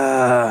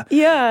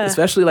 yeah.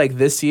 Especially like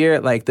this year,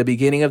 like the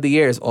beginning of the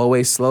year is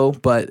always slow,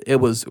 but it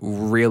was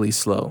really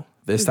slow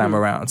this time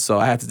around. So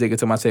I had to dig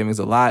into my savings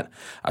a lot.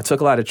 I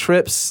took a lot of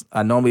trips.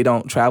 I normally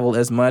don't travel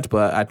as much,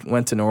 but I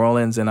went to New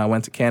Orleans and I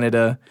went to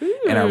Canada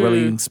and I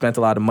really spent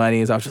a lot of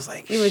money. So I was just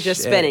like, you was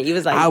just spending. You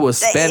was like, I was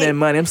spending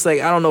money. I'm just like,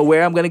 I don't know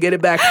where I'm going to get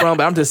it back from,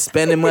 but I'm just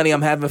spending money.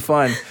 I'm having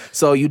fun.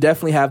 So you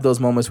definitely have those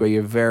moments where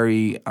you're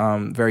very,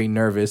 very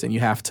nervous and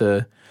you have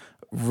to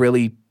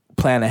really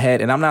plan ahead.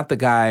 And I'm not the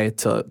guy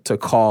to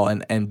call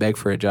and beg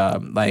for a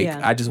job. Like,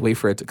 I just wait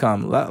for it to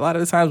come. A lot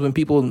of the times when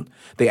people,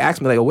 they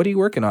ask me, like, oh, what are you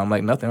working on? I'm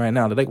like, nothing right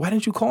now. They're like, why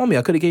didn't you call me?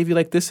 I could have gave you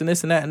like this and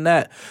this and that and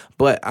that.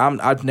 But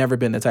I've never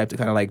been the type to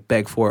kind of like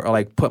beg for or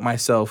like put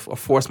myself or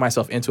force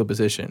myself into a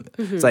position.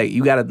 It's like,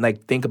 you got to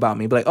like think about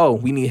me. Be like, oh,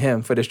 we need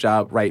him for this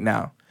job right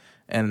now.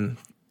 And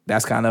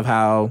that's kind of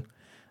how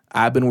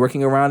I've been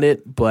working around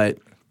it. But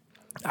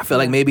I feel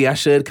like maybe I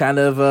should kind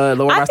of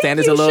lower my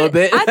standards a little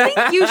bit. I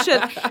think you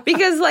should.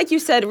 Because like you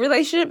said,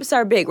 relationships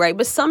are big, right?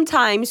 But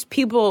sometimes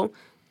people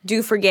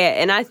do forget.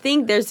 And I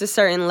think there's a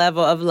certain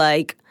level of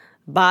like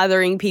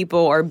bothering people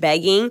or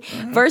begging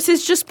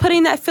versus just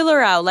putting that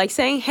filler out. Like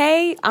saying,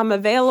 hey, I'm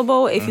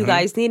available. If you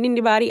guys need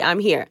anybody, I'm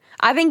here.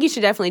 I think you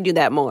should definitely do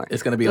that more.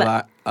 It's going to be a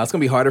lot. It's going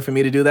to be harder for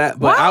me to do that.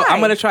 But I'm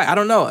going to try. I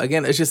don't know.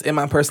 Again, it's just in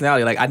my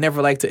personality. Like I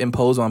never like to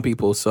impose on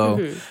people.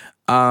 So...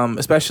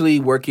 especially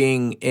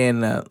working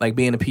in like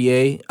being a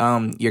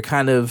PA, you're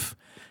kind of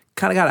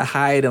gotta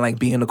hide and like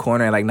be in the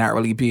corner and like not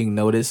really being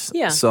noticed.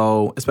 Yeah.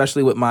 So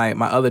especially with my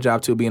other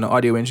job too, being an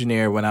audio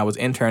engineer when I was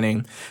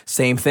interning,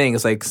 same thing.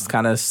 It's like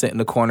kind of sit in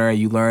the corner and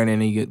you learn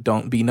and you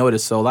don't be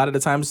noticed. So a lot of the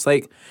times it's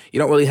like you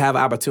don't really have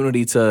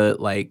opportunity to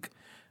like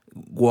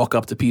walk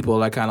up to people,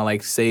 like kind of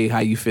like say how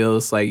you feel.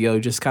 It's like, yo,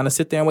 just kind of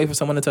sit there and wait for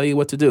someone to tell you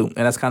what to do.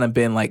 And that's kind of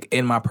been like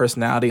in my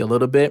personality a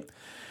little bit.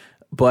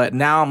 But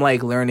now I'm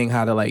like learning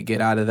how to like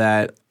get out of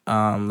that,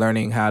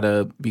 learning how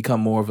to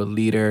become more of a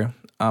leader.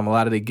 A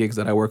lot of the gigs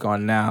that I work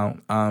on now,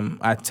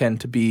 I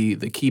tend to be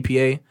the key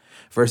PA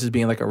versus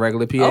being like a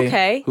regular PA.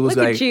 Okay, look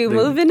at you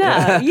moving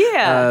up.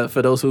 Yeah.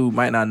 For those who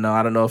might not know,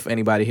 I don't know if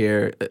anybody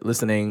here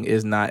listening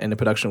is not in the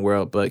production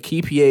world, but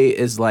key PA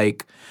is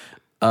like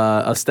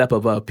a step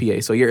above PA.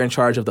 So you're in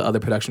charge of the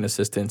other production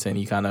assistants and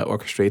you kind of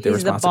orchestrate their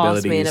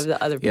responsibilities. He's the boss man of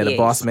the other PAs. Yeah, the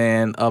boss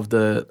man of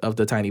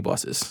the tiny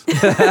bosses.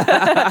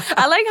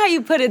 I like how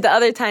you put it, the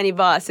other tiny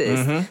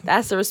bosses.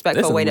 That's the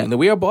respectful way to...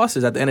 We are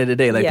bosses at the end of the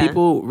day. Like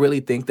people really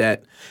think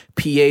that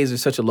PAs are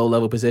such a low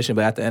level position,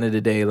 but at the end of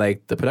the day,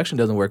 like the production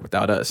doesn't work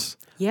without us.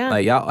 Yeah.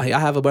 Like y'all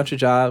have a bunch of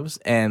jobs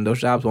and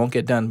those jobs won't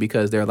get done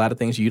because there are a lot of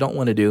things you don't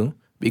want to do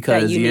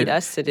because you need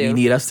us to do. You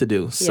need us to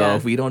do. So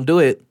if we don't do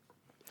it,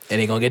 it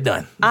ain't gonna get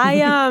done.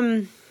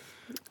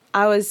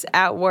 I was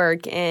at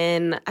work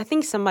and I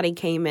think somebody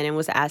came in and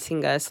was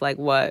asking us like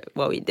what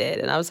we did.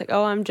 And I was like,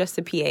 oh, I'm just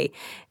a PA.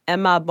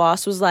 And my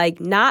boss was like,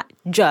 not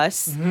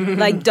just.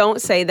 Like, don't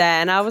say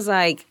that. And I was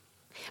like,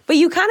 but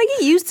you kind of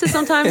get used to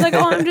sometimes like,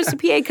 oh, I'm just a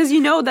PA. Because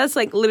you know that's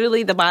like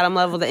literally the bottom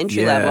level, the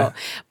entry level.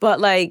 But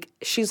like,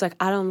 she's like,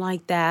 I don't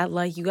like that.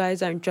 Like, you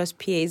guys aren't just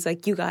PAs.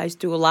 Like, you guys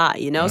do a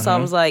lot, you know? So I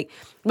was like,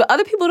 but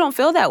other people don't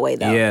feel that way,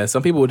 though. Yeah,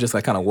 some people will just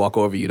like kind of walk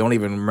over you. Don't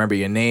even remember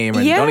your name,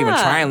 or don't even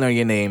try and learn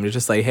your name. It's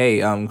just like, hey,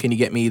 can you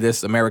get me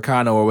this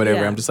Americano or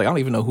whatever? I'm just like, I don't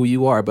even know who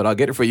you are, but I'll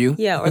get it for you.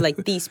 Yeah, or like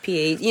these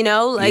PAs, you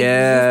know, like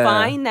you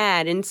find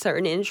that in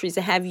certain industries.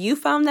 And have you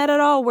found that at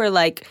all, where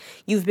like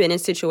you've been in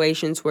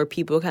situations where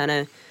people kind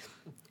of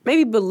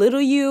maybe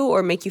belittle you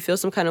or make you feel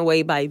some kind of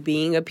way by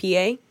being a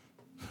PA?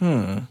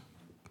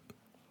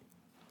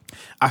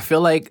 I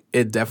feel like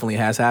it definitely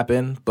has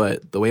happened,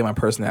 but the way my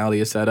personality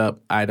is set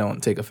up, I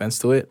don't take offense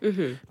to it.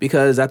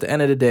 Because at the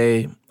end of the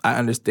day, I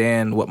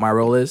understand what my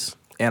role is,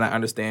 and I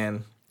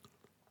understand,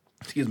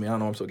 excuse me, I don't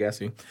know, I'm so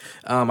gassy.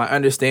 I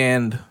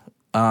understand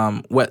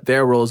what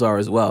their roles are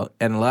as well.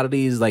 And a lot of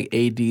these like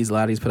ADs, a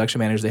lot of these production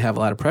managers, they have a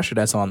lot of pressure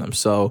that's on them.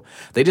 So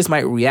they just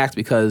might react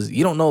because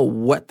you don't know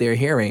what they're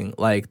hearing.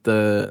 Like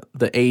the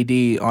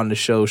AD on the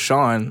show,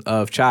 Sean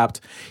of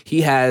Chopped,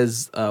 he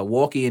has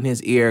walkie in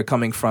his ear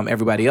coming from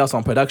everybody else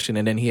on production.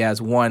 And then he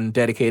has one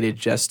dedicated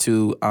just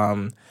to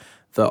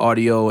the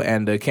audio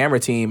and the camera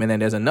team, and then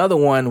there's another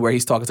one where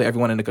he's talking to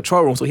everyone in the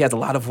control room, so he has a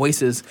lot of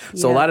voices.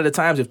 So a lot of the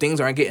times if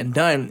things aren't getting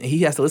done,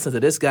 he has to listen to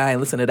this guy and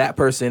listen to that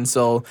person,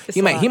 so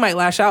he might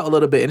lash out a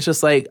little bit. And it's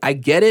just like, I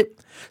get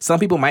it. Some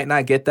people might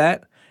not get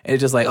that, and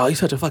it's just like, oh, he's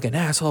such a fucking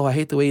asshole, I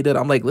hate the way he did it.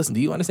 I'm like, listen, do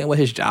you understand what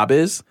his job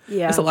is?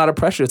 It's a lot of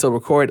pressure to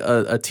record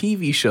a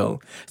TV show,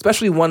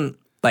 especially one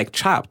like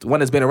Chopped, one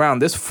that's been around.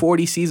 There's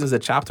 40 seasons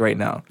of Chopped right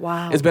now.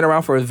 Wow. It's been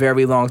around for a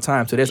very long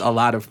time, so there's a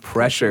lot of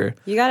pressure.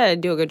 You gotta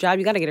do a good job.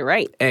 You gotta get it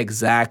right.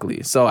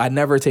 Exactly. So I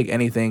never take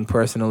anything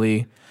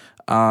personally.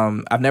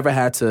 I've never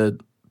had to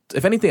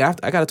if anything,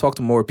 I got to talk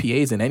to more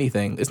PAs than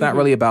anything. It's not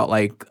really about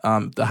like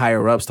the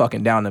higher ups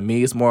talking down to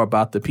me. It's more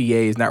about the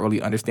PAs not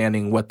really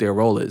understanding what their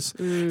role is.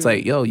 It's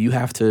like, yo, you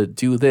have to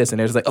do this, and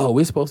they're just like, oh,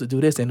 we're supposed to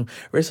do this, and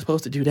we're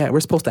supposed to do that. We're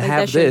supposed to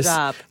have this.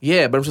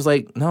 Yeah, but I'm just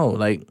like, no,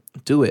 like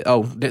do it.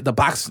 Oh, the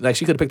box, like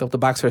she could have picked up the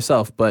box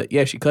herself, but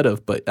yeah, she could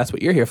have. But that's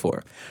what you're here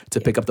for,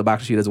 to pick up the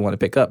box she doesn't want to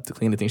pick up, to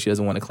clean the things she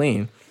doesn't want to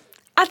clean.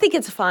 I think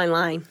it's a fine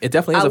line. It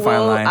definitely is a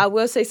fine line. I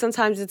will say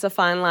sometimes it's a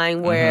fine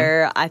line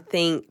where I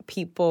think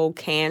people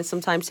can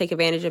sometimes take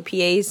advantage of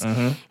PAs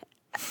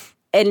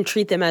and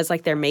treat them as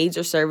like their maids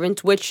or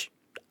servants, which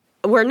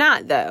we're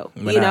not, though.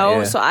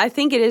 So I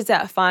think it is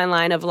that fine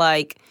line of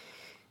like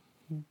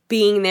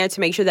being there to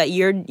make sure that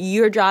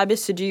your job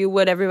is to do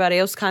what everybody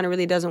else kind of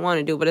really doesn't want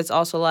to do, but it's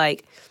also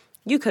like,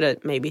 you could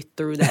have maybe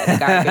threw that in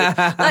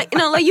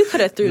the garbage. You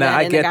could have threw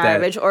that in the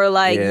garbage. Or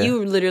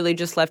you literally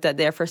just left that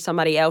there for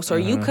somebody else. Or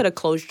you could have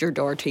closed your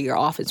door to your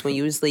office when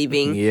you was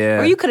leaving. Yeah.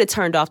 Or you could have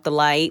turned off the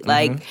light.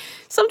 Like,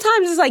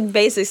 sometimes it's like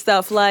basic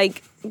stuff.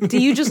 Like, do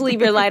you just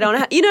leave your light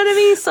on? You know what I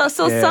mean? So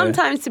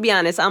sometimes, to be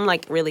honest, I'm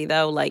like, really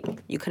though, like,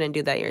 you couldn't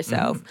do that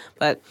yourself.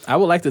 But I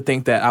would like to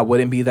think that I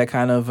wouldn't be that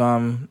kind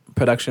of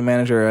production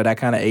manager or that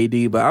kind of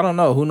AD, but I don't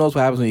know. Who knows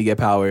what happens when you get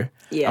power?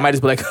 Yeah. I might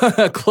just be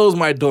like, close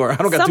my door. I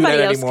don't got to do that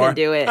anymore.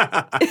 Somebody else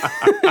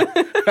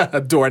can do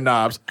it.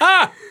 Doorknobs.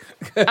 I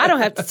don't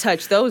have to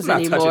touch those I'm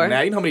not anymore. Touching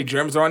that. You know how many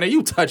germs are on there?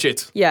 You touch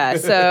it. Yeah,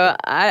 so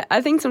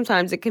I think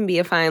sometimes it can be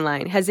a fine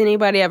line. Has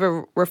anybody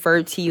ever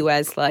referred to you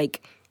as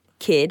like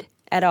kid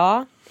at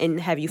all? And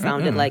have you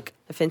found it like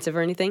offensive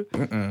or anything?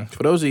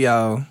 For those of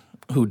y'all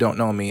who don't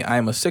know me, I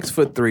am a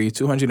 6'3",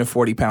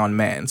 240-pound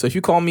man. So if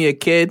you call me a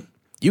kid,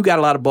 you got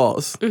a lot of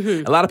balls.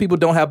 A lot of people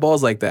don't have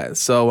balls like that.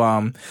 So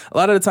a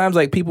lot of the times,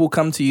 like, people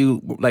come to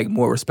you like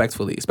more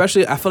respectfully.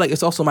 Especially, I feel like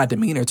it's also my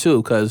demeanor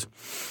too, because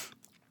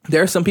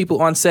there are some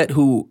people on set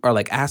who are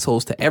like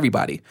assholes to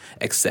everybody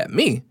except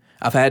me.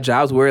 I've had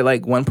jobs where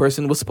like one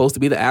person was supposed to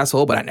be the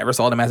asshole, but I never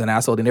saw them as an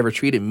asshole. They never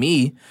treated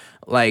me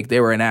like they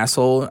were an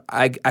asshole.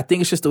 I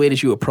think it's just the way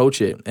that you approach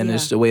it, and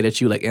it's the way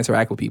that you like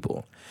interact with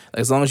people.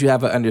 Like, as long as you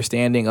have an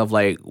understanding of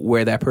like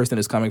where that person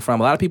is coming from.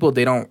 A lot of people,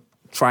 they don't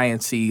try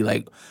and see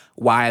like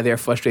why they're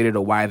frustrated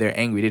or why they're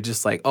angry. They're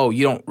just like, oh,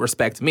 you don't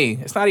respect me.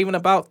 It's not even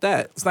about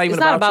that. It's not even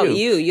about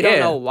you. You don't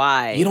know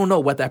why. You don't know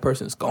what that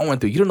person's going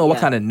through. You don't know what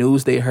kind of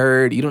news they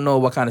heard. You don't know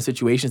what kind of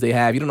situations they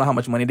have. You don't know how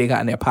much money they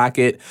got in their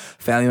pocket.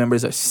 Family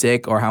members are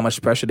sick or how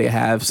much pressure they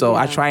have. So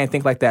I try and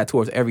think like that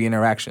towards every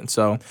interaction.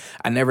 So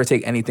I never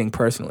take anything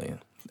personally.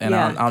 And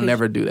I'll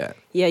never do that.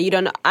 Yeah, you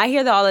don't know. I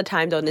hear that all the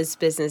time, though, in this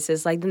business.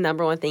 Is like the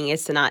number one thing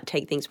is to not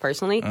take things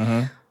personally.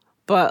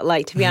 But,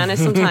 like, to be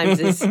honest, sometimes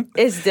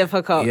it's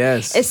difficult.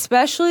 Yes.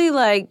 Especially,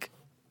 like,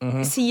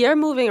 see, you're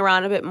moving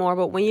around a bit more,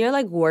 but when you're,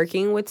 like,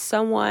 working with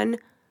someone.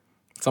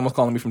 Someone's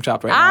calling me from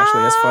Chopped right now,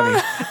 actually.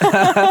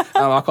 That's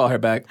funny. I'll call her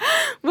back.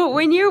 But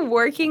when you're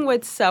working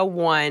with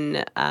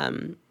someone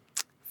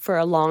for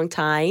a long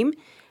time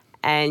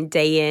and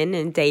day in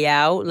and day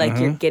out, like,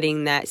 you're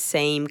getting that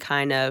same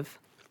kind of,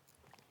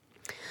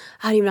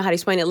 I don't even know how to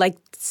explain it, like,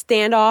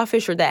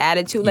 standoffish or the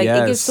attitude. Like,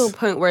 it gets to a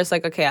point where it's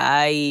like, okay,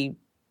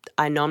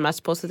 I know I'm not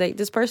supposed to take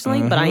this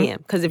personally, but I am.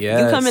 Because if you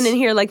coming in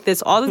here like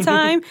this all the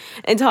time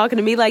and talking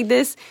to me like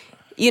this,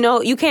 you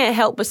know, you can't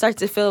help but start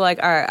to feel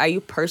like, are you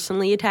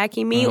personally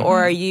attacking me or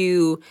are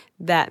you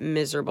that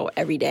miserable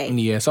every day?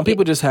 Yeah, some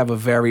people just have a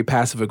very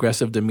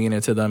passive-aggressive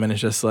demeanor to them, and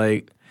it's just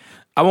like,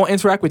 I won't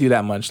interact with you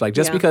that much. Like,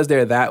 just because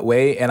they're that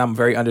way and I'm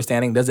very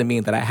understanding doesn't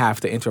mean that I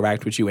have to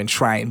interact with you and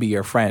try and be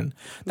your friend.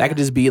 That could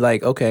just be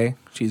like, okay,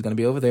 she's going to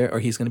be over there or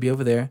he's going to be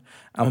over there.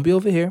 I'm going to be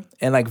over here.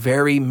 And like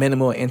very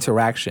minimal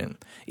interaction.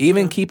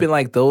 Even keeping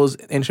like those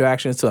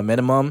interactions to a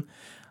minimum,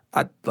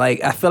 I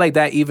feel like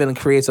that even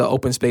creates an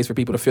open space for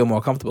people to feel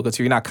more comfortable because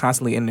you're not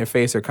constantly in their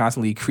face or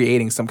constantly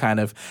creating some kind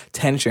of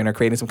tension or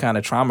creating some kind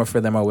of trauma for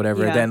them or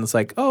whatever. Then it's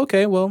like, oh,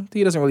 okay, well,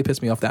 he doesn't really piss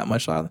me off that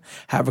much. So I'll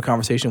have a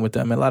conversation with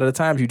them. And a lot of the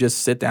times you just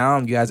sit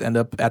down, you guys end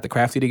up at the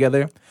crafty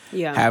together,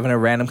 having a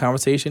random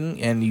conversation,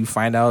 and you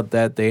find out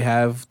that they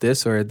have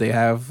this or they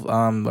have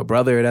a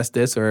brother that's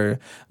this, or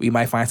we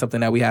might find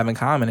something that we have in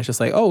common. It's just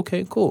like, oh,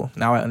 okay, cool.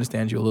 Now I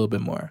understand you a little bit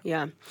more.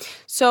 Yeah.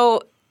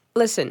 So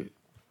listen.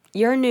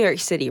 You're in New York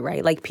City,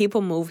 right? Like,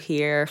 people move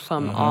here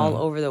from all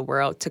over the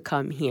world to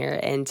come here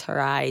and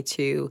try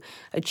to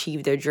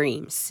achieve their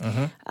dreams.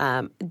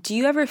 Do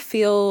you ever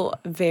feel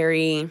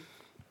very,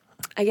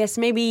 I guess,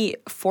 maybe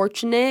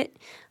fortunate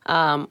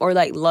or,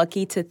 like,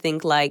 lucky to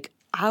think, like,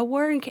 I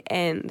work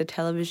in the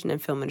television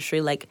and film industry,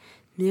 like,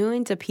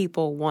 millions of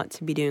people want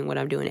to be doing what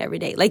I'm doing every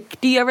day.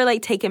 Like, do you ever,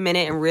 like, take a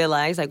minute and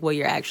realize, like, what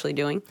you're actually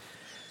doing?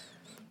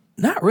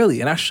 Not really,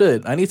 and I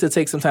should. I need to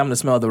take some time to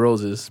smell the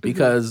roses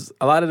because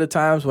a lot of the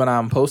times when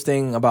I'm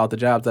posting about the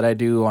jobs that I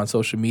do on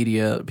social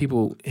media,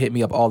 people hit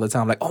me up all the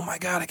time like, oh my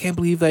God, I can't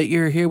believe that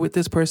you're here with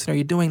this person or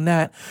you're doing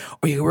that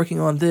or you're working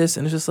on this.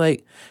 And it's just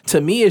like,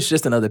 to me, it's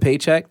just another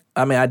paycheck.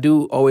 I mean, I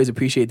do always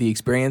appreciate the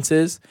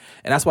experiences,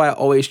 and that's why I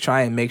always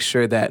try and make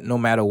sure that no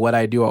matter what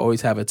I do, I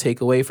always have a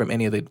takeaway from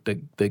any of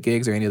the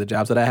gigs or any of the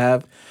jobs that I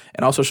have,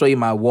 and also show you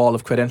my wall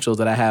of credentials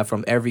that I have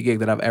from every gig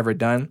that I've ever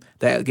done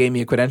that gave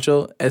me a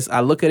credential. As I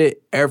look at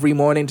it every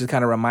morning, to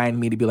kind of remind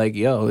me to be like,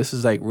 yo, this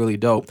is like really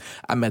dope.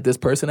 I met this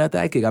person at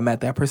that gig. I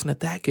met that person at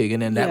that gig,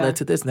 and then that led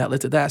to this and that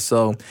led to that.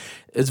 So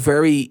it's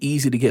very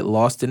easy to get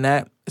lost in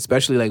that,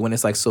 especially like when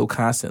it's like so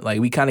constant. Like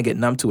we kind of get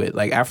numb to it.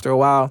 Like after a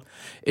while,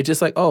 it's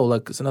just like, oh,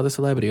 look, it's another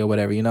celebrity or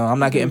whatever. You know, I'm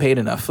not getting paid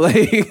enough.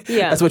 Like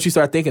that's what you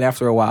start thinking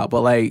after a while.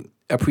 But like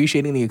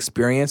appreciating the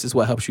experience is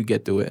what helps you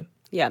get through it.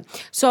 Yeah.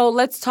 So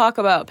let's talk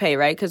about pay,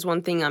 right? Because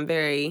one thing I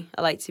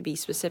like to be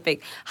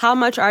specific. How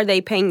much are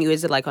they paying you?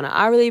 Is it like on an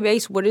hourly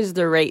base? What is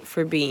the rate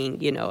for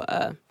being, you know,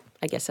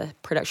 I guess a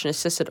production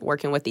assistant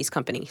working with these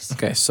companies?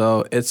 Okay,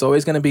 so it's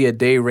always going to be a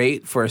day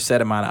rate for a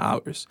set amount of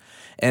hours.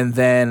 And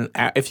then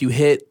if you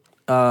hit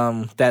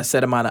that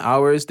set amount of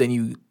hours,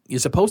 then you're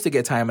supposed to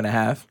get time and a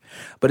half.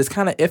 But it's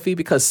kind of iffy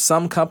because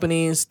some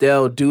companies,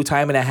 they'll do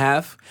time and a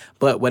half,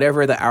 but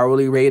whatever the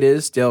hourly rate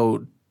is,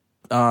 they'll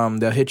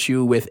hit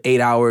you with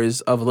 8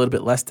 hours of a little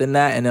bit less than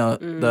that, and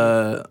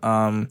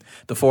the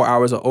 4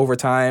 hours of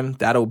overtime,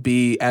 that'll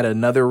be at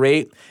another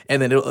rate,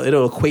 and then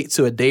it'll equate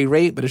to a day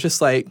rate. But it's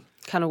just like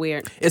kind of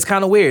weird. It's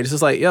kind of weird. It's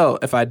just like, yo,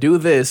 if I do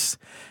this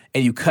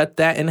and you cut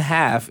that in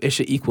half, it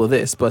should equal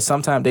this. But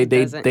sometimes they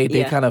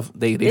kind of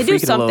they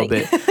freak it a little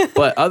bit.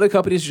 But other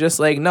companies are just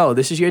like, no,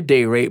 this is your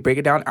day rate. Break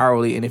it down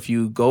hourly, and if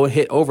you go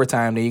hit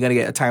overtime, then you're gonna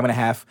get a time and a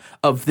half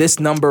of this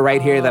number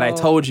right here that I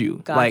told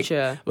you.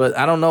 Gotcha. Like, but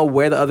I don't know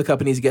where the other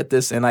companies get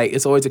this, and like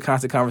it's always a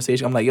constant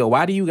conversation. I'm like, yo,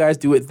 why do you guys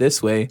do it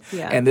this way,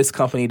 and this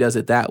company does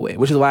it that way?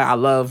 Which is why I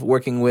love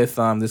working with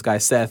this guy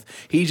Seth.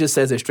 He just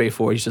says it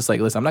straightforward. He's just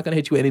like, listen, I'm not gonna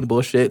hit you with any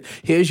bullshit.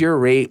 Here's your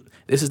rate.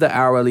 This is the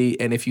hourly,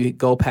 and if you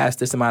go past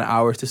this amount of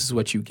hours, this is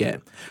what you get.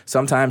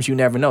 Sometimes you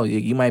never know.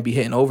 You might be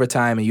hitting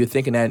overtime, and you're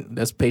thinking that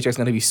this paycheck's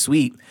going to be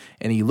sweet,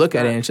 and you look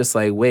at it, and it's just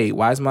like, wait,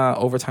 why is my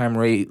overtime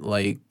rate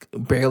like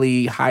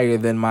barely higher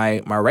than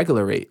my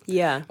regular rate?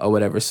 Yeah. Or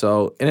whatever.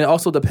 So, and it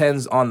also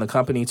depends on the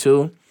company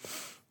too.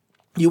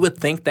 You would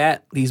think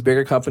that these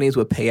bigger companies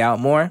would pay out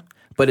more,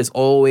 but it's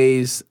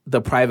always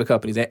the private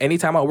companies.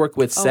 Anytime I work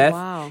with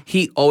Seth,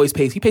 he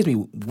pays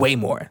me way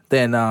more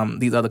than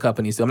these other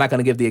companies do. I'm not going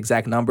to give the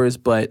exact numbers,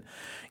 but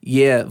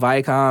yeah,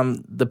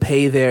 Viacom, the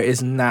pay there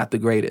is not the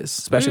greatest,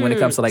 especially when it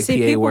comes to like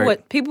PA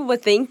work. People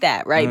would think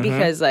that, right? Mm-hmm.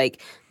 Because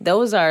like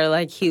those are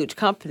like huge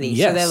companies.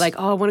 Yes. So they're like,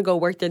 oh, I want to go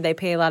work there. They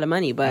pay a lot of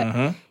money,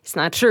 but it's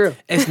not true.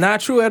 It's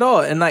not true at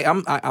all. And like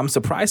I'm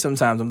surprised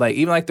sometimes. I'm like,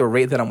 even like the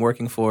rate that I'm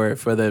working for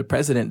the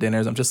president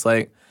dinners, I'm just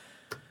like,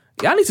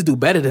 y'all need to do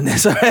better than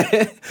this.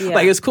 Right? Yeah.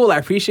 Like, it's cool. I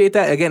appreciate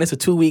that. Again, it's a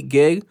 2-week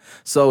gig,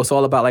 so it's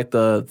all about like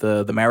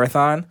the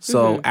marathon.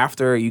 So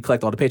after you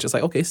collect all the paychecks,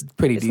 like, okay, it's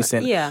pretty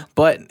decent. Yeah.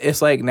 But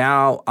it's like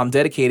now I'm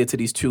dedicated to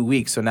these 2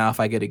 weeks. So now if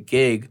I get a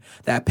gig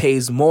that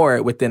pays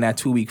more within that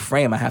 2-week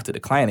frame, I have to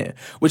decline it,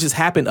 which has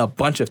happened a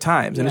bunch of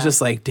times. And it's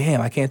just like,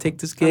 damn, I can't take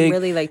this gig. I'm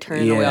really like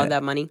turning away all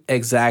that money.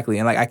 Exactly.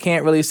 And like I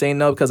can't really say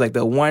no because like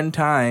the one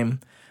time.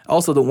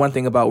 Also, the one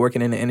thing about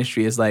working in the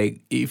industry is, like,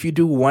 if you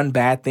do one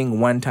bad thing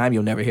one time,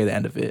 you'll never hear the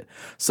end of it.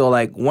 So,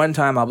 like, one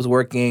time I was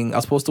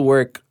supposed to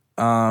work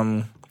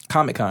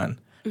Comic-Con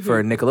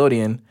for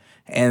Nickelodeon,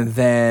 and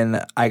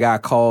then I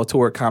got called to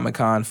work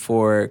Comic-Con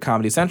for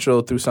Comedy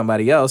Central through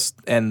somebody else,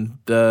 and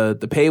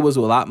the pay was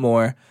a lot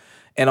more.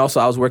 And also,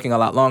 I was working a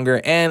lot longer,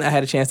 and I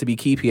had a chance to be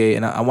key PA,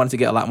 and I wanted to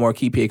get a lot more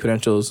key PA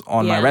credentials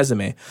on my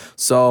resume.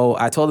 So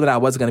I told them that I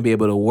wasn't going to be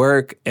able to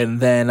work, and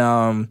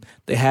then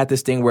they had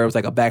this thing where it was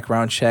like a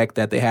background check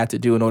that they had to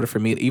do in order for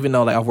me, even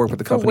though like I've worked with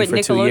the company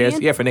for 2 years.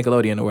 Yeah, for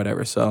Nickelodeon or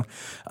whatever. So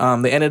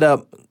they ended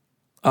up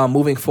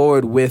moving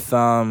forward with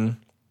doing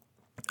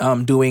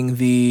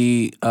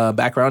the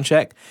background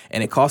check,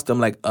 and it cost them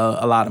like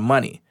a lot of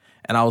money.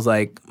 And I was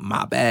like,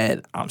 my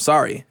bad, I'm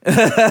sorry.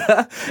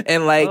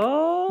 And like...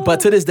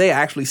 But to this day,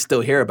 I actually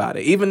still hear about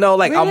it, even though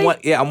like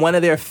really? I'm one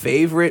of their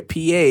favorite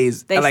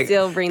PAs. They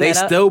still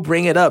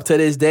bring it up to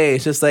this day.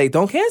 It's just like,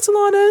 don't cancel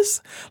on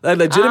us. Like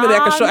legitimately,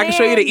 I can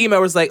show you the email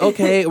where it's like,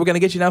 okay, we're gonna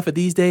get you down for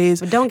these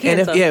days. But don't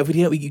cancel. And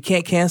if you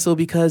can't cancel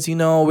because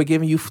we're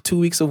giving you 2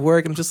 weeks of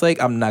work. I'm just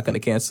like, I'm not gonna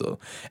cancel.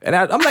 And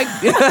I'm like,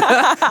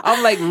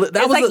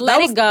 that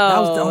was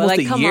almost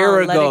like, a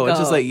year ago. It's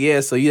just like,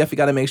 so you definitely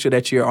got to make sure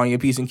that you're on your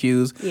P's and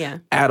Q's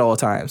at all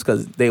times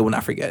because they will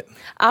not forget.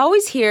 I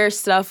always hear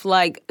stuff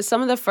like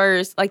some of the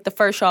first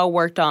show I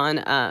worked on,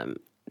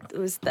 it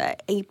was the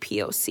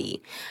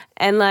APOC,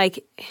 and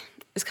like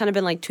it's kind of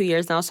been like 2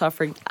 years now, so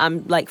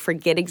I'm like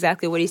forget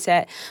exactly what he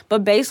said,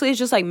 but basically it's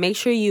just like make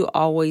sure you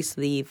always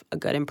leave a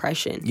good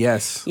impression.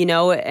 Yes,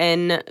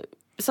 and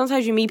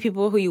sometimes you meet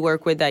people who you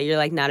work with that you're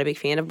like not a big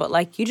fan of, but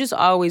like you just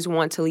always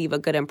want to leave a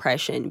good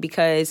impression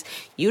because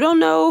you don't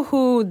know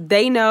who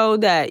they know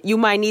that you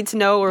might need to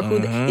know or who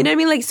you know what I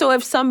mean. Like, so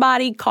if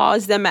somebody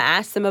calls them and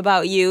asks them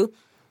about you,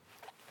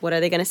 what are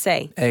they going to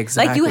say?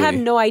 Exactly. Like, you have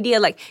no idea.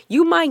 Like,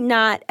 you might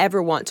not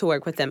ever want to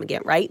work with them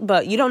again, right?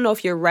 But you don't know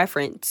if your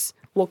reference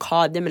will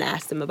call them and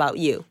ask them about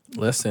you.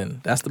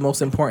 Listen, that's the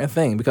most important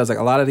thing, because like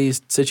a lot of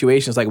these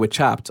situations, like with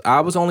Chopped,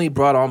 I was only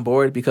brought on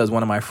board because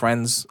one of my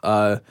friends,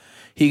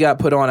 he got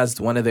put on as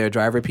one of their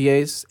driver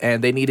PAs,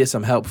 and they needed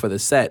some help for the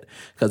set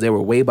because they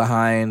were way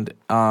behind.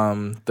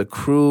 The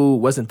crew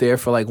wasn't there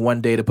for like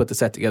one day to put the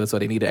set together, so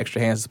they needed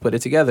extra hands to put it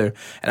together.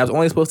 And I was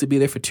only supposed to be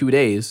there for 2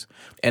 days,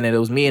 and then it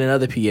was me and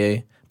another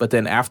PA. But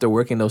then after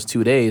working those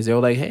 2 days, they were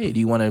like, "Hey, do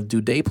you want to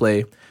do day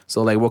play?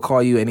 So like we'll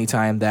call you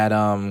anytime that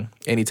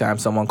anytime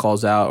someone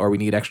calls out or we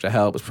need extra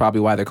help." It's probably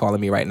why they're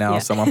calling me right now. Yeah.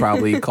 Someone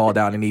probably called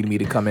out and needed me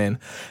to come in.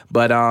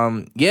 But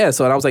yeah,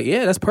 so I was like,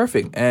 yeah, that's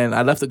perfect. And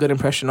I left a good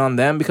impression on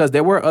them because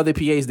there were other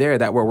PAs there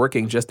that were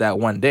working just that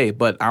one day,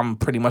 but I'm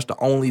pretty much the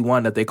only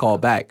one that they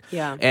called back.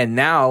 Yeah. And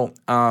now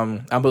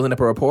I'm building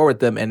up a rapport with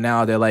them, and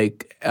now they're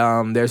like,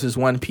 there's this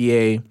one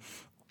PA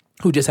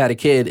who just had a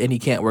kid and he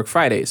can't work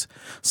Fridays.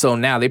 So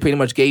now they pretty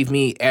much gave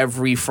me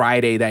every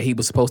Friday that he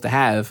was supposed to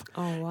have.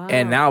 Oh, wow.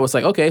 And now it's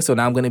like, okay, so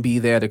now I'm going to be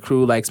there. The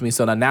crew likes me.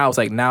 So now it's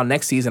like, now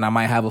next season I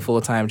might have a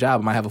full-time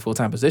job. I might have a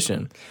full-time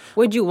position.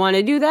 Would you want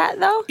to do that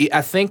though?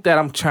 I think that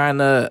I'm trying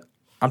to...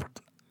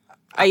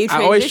 Are you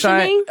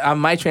transitioning? I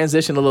might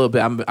transition a little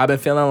bit. I've been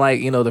feeling like,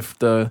 you know,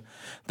 the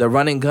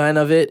run and gun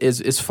of it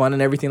is fun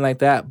and everything like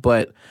that,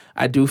 but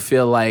I do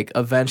feel like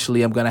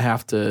eventually I'm going to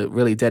have to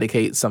really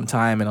dedicate some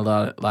time and a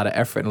lot of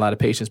effort and a lot of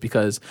patience,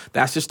 because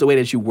that's just the way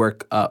that you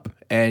work up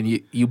and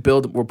you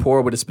build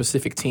rapport with a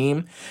specific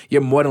team.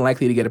 You're more than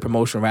likely to get a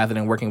promotion rather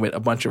than working with a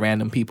bunch of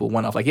random people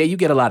one-off. Like, yeah, you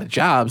get a lot of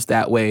jobs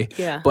that way,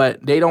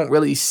 but they don't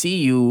really see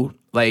you.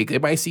 Like, they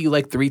might see you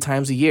like 3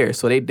 times a year.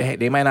 So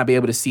they might not be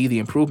able to see the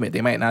improvement.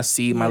 They might not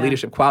see my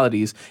leadership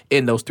qualities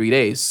in those 3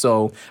 days.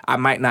 So I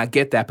might not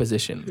get that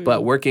position. Mm-hmm.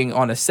 But working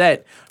on a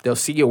set, they'll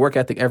see your work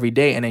ethic every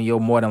day, and then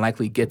you'll more than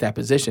likely get that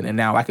position. And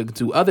now I could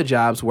do other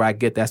jobs where I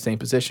get that same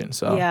position.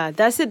 So yeah,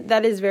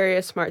 that is very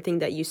a smart thing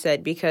that you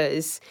said,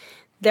 because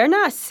they're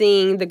not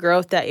seeing the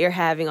growth that you're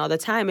having all the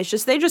time. It's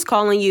just they're just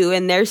calling you,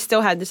 and they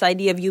still have this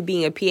idea of you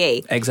being a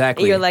PA.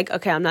 Exactly. And you're like,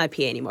 okay, I'm not a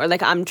PA anymore.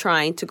 Like, I'm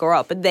trying to grow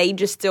up, but they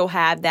just still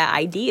have that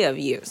idea of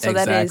you. So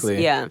exactly. That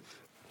is, yeah.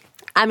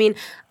 I mean,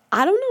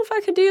 I don't know if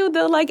I could do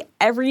the like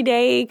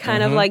everyday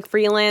kind of like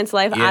freelance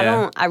life.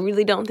 Yeah. I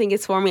really don't think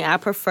it's for me. I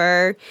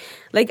prefer,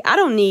 like, I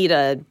don't need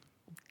a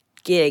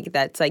gig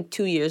that's like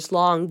 2 years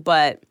long,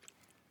 but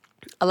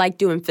I like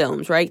doing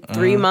films, right?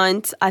 3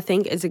 months, I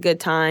think, is a good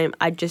time.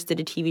 I just did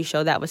a TV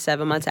show that was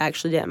 7 months. I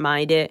actually didn't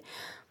mind it.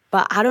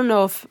 But I don't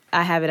know if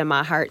I have it in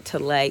my heart to,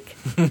 like,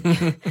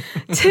 to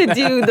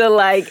do the,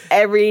 like,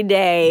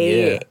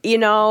 everyday, you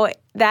know?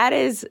 That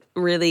is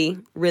really,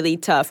 really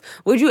tough.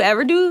 Would you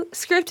ever do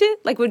scripted?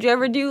 Like, would you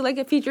ever do, like,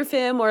 a feature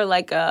film or,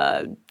 like,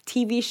 a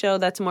TV show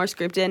that's more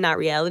scripted, not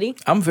reality?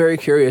 I'm very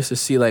curious to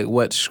see, like,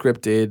 what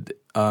scripted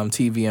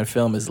TV and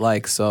film is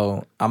like,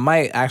 so I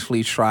might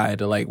actually try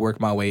to like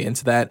work my way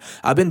into that.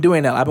 I've been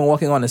doing that. I've been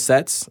working on the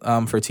sets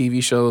for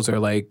TV shows or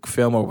like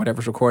film or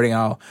whatever's recording.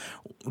 I'll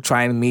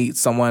try and meet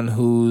someone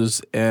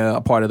who's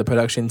a part of the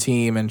production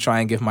team and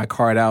try and give my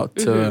card out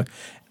to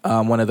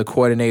one of the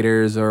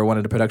coordinators or one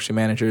of the production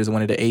managers or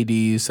one of the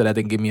ADs so that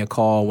they can give me a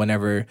call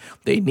whenever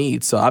they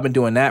need. So I've been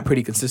doing that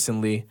pretty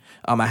consistently.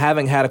 I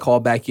haven't had a call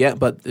back yet,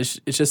 but it's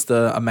just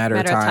a matter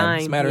of time.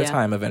 It's a matter of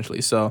time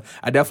eventually. So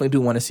I definitely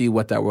do want to see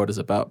what that world is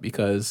about,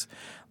 because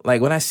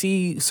like when I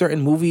see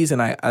certain movies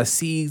and I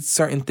see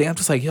certain things, I'm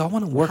just like, yo, I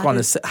want to work on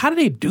this. How do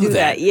they do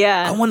that?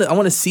 Yeah. I want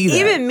to see that.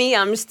 Even me,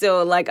 I'm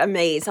still like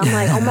amazed. I'm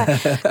like, oh my,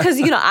 because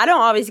you know, I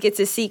don't always get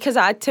to see, because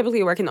I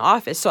typically work in the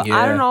office, so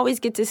I don't always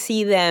get to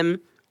see them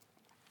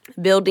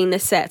building the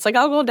sets. Like,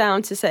 I'll go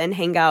down to set and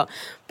hang out,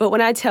 but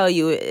when I tell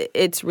you,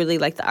 it's really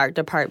like the art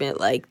department,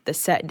 like the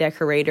set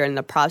decorator and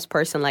the props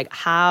person, like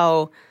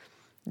how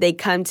they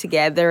come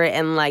together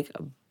and like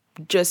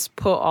just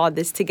put all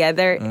this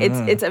together.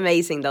 It's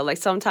amazing though. Like,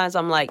 sometimes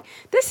I'm like,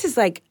 this is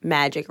like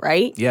magic,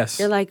 right? Yes.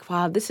 You're like,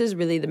 wow, this is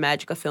really the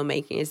magic of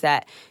filmmaking, is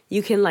that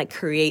you can like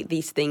create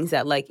these things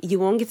that like you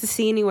won't get to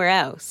see anywhere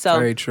else. So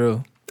very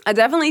true. I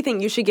definitely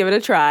think you should give it a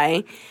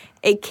try.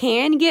 It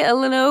can get a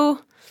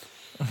little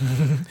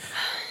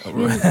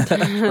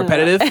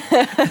repetitive.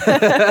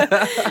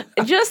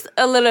 Just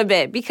a little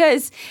bit,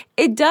 because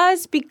it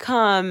does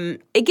become,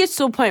 it gets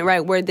to a point,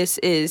 right, where this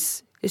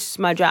is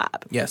my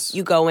job. Yes.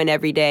 You go in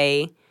every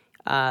day.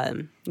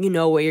 You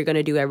know what you're going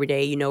to do every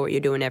day. You know what you're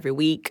doing every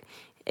week.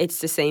 It's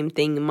the same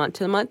thing month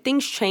to month.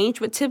 Things change,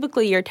 but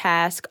typically your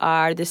tasks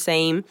are the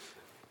same.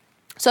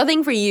 So I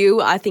think for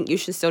you, I think you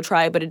should still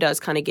try it, but it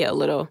does kind of get a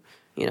little,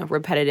 you know,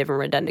 repetitive and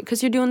redundant,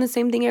 because you're doing the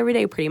same thing every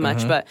day pretty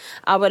much. But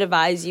I would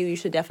advise you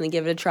should definitely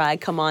give it a try.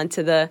 Come on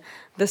to the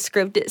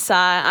scripted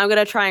side. I'm going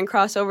to try and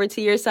cross over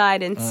to your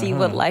side and see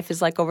what life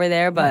is like over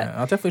there. But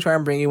I'll definitely try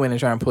and bring you in and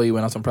try and pull you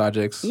in on some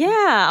projects.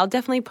 Yeah, I'll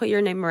definitely put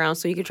your name around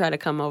so you can try to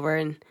come over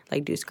and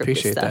like do scripted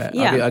Appreciate stuff. That.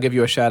 Yeah. I'll give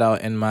you a shout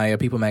out in my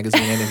People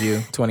Magazine interview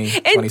in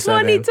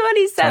 2027.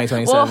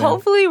 2027. Well,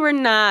 hopefully we're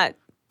not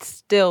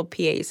still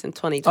PAs in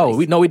 2020. Oh,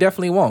 we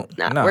definitely won't.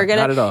 No, we're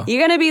gonna, not at all.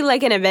 You're going to be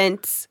like an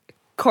events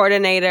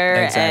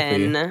coordinator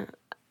Exactly. and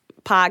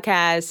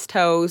podcast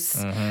host,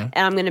 and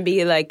I'm going to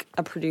be like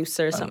a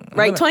producer or something.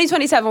 Right?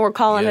 2027, we're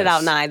calling it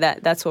out now.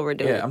 That's what we're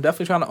doing. Yeah, I'm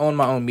definitely trying to own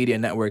my own media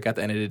network at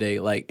the end of the day,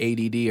 like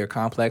ADD or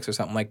Complex or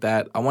something like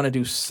that. I want to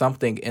do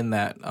something in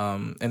that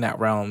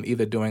realm,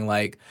 either doing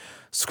like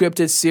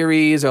scripted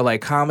series or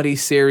like comedy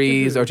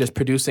series or just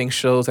producing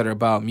shows that are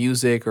about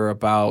music or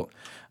about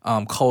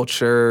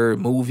culture,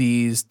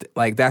 movies.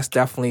 Like that's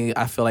definitely,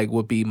 I feel like,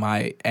 would be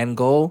my end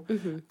goal.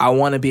 I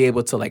want to be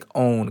able to like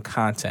own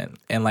content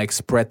and like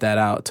spread that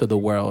out to the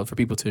world for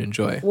people to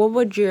enjoy. What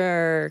would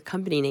your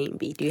company name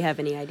be? Do you have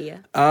any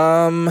idea?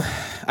 I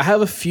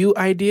have a few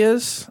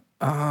ideas.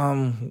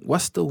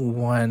 What's the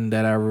one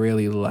that I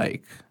really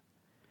like?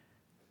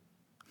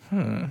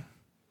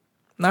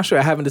 Not sure.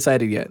 I haven't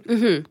decided yet.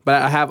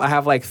 But I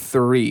have like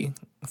three.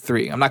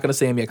 I'm not gonna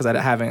say them yet because I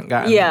haven't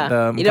gotten.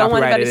 Yeah, you don't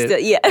want anybody to steal.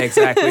 Yeah,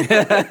 exactly.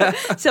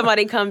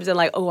 Somebody comes in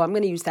like, oh, I'm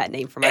gonna use that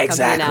name for my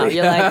company now.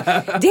 You're like,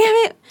 damn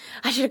it,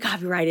 I should have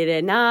copyrighted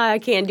it. Nah, I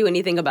can't do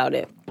anything about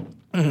it.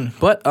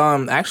 But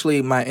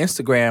actually, my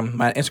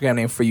Instagram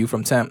name For You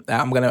From Temp,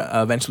 I'm gonna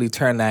eventually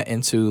turn that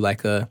into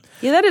like a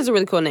that is a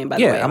really cool name, by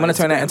the way. Yeah, I'm gonna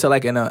turn that into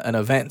like an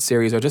event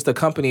series or just a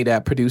company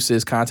that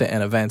produces content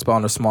and events, but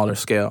on a smaller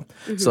scale.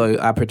 So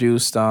I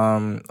produced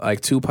like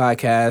 2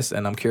 podcasts,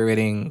 and I'm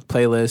curating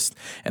playlists,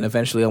 and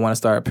eventually I want to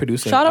start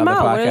producing Shout other them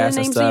out. podcasts What are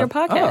the names of your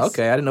podcasts? Oh,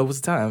 okay, I didn't know it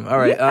was the time. All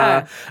right,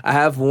 Yeah. I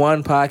have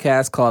one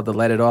podcast called the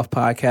Let It Off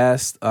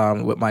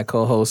podcast with my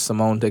co-hosts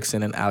Simone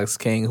Dixon and Alex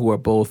King, who are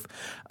both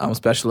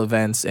special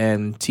events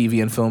and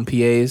TV and film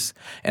PAs.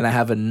 And I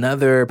have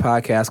another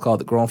podcast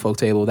called The Grown Folk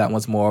Table. That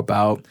one's more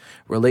about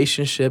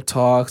relationship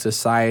talk,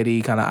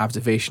 society, kind of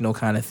observational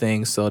kind of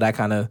things. So that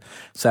kind of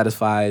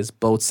satisfies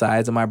both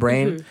sides of my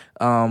brain.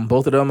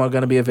 Both of them are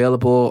going to be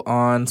available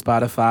on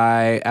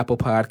Spotify, Apple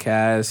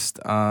Podcast,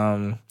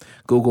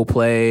 Google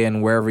Play,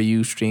 and wherever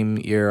you stream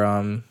your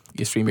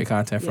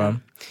content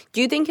from.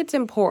 Do you think it's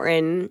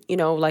important,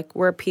 like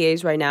we're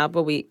PAs right now,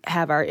 but we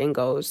have our end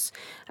goals.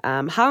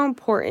 How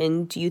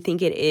important do you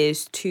think it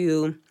is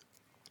to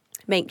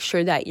make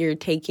sure that you're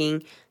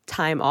taking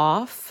time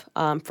off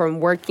from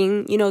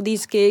working,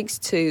 these gigs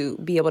to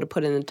be able to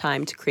put in the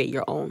time to create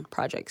your own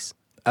projects?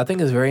 I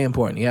think it's very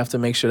important. You have to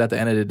make sure that at the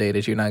end of the day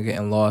that you're not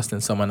getting lost in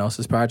someone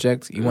else's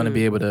project. You want to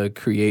be able to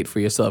create for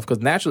yourself.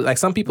 Because naturally, like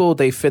some people,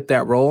 they fit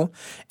that role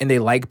and they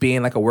like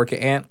being like a worker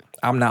ant.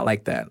 I'm not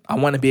like that. I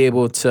want to be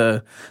able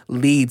to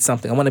lead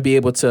something. I want to be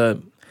able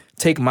to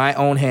take my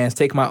own hands,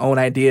 take my own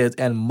ideas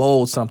and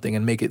mold something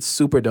and make it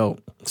super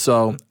dope.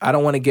 So I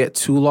don't want to get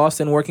too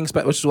lost in working,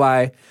 which is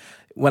why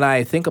when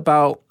I think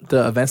about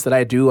the events that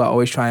I do, I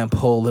always try and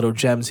pull little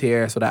gems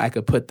here so that I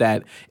could put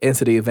that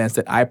into the events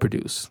that I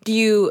produce.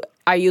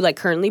 Are you like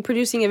currently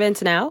producing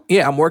events now?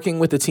 Yeah, I'm working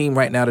with the team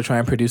right now to try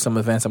and produce some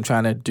events. I'm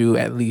trying to do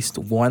at least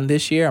one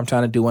this year. I'm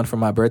trying to do one for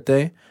my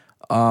birthday.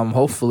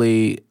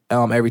 Hopefully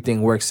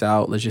everything works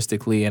out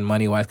logistically and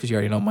money-wise, because you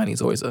already know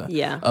money's always a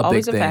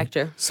always big a thing.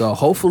 factor. So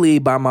hopefully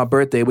by my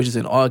birthday, which is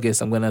in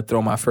August, I'm going to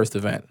throw my first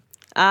event.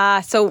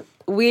 So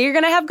we're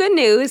going to have good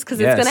news because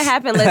it's going to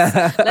happen.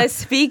 Let's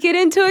speak it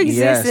into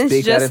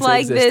existence, just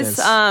like this,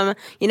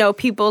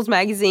 People's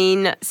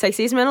Magazine,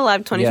 Sexiest Men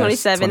Alive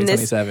 2027.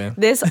 Yes, 2027.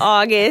 This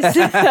August.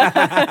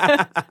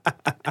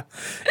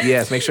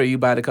 Yes, make sure you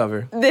buy the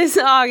cover. This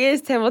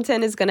August,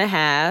 Templeton is going to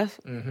have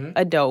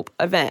a dope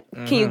event.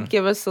 Can you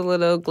give us a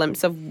little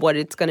glimpse of what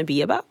it's going to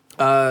be about?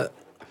 My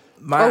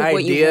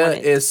idea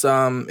is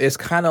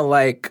kind of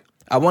like,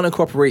 I want to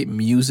incorporate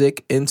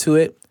music into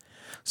it.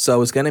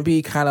 So it's going to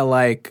be kind of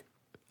like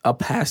a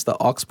Pass the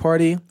Aux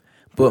party,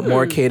 but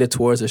more catered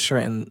towards a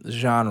certain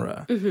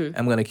genre.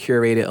 I'm going to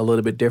curate it a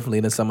little bit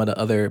differently than some of the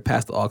other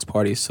Pass the Aux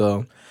parties.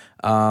 So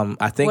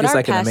I think it's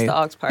like Pass the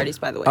Aux parties,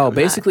 by the way?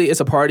 Basically it's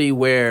a party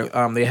where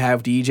they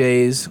have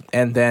DJs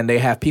and then they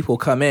have people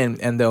come in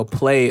and they'll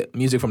play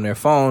music from their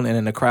phone, and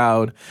then the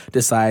crowd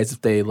decides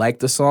if they like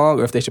the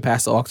song or if they should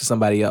pass the aux to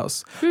somebody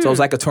else. So it's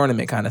like a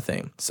tournament kind of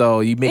thing.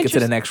 So you make it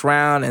to the next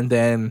round, and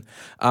then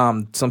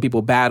some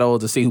people battle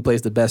to see who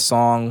plays the best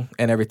song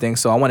and everything.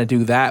 So I want to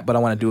do that, but I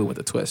want to do it with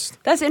a twist.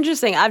 That's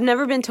interesting. I've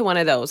never been to one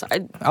of those.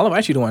 I'll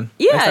invite you to one.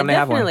 Yeah, next time they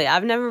definitely.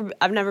 Have one.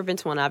 I've never been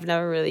to one. I've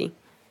never really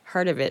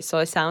heard of it, so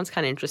it sounds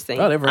kind of interesting.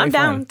 Oh, they're very I'm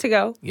down fun. to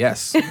go.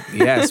 Yes,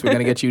 we're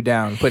gonna get you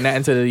down, putting that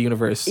into the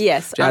universe.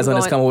 Yes, Jaslyn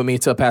is coming with me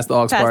to Pass the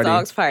Aux party.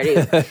 Pass the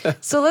Aux party.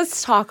 So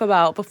let's talk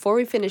about, before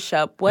we finish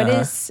up, what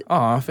is?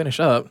 Finish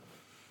up.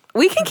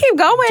 We can keep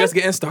going. Just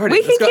getting started.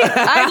 We can keep.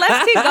 All right,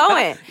 let's keep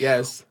going.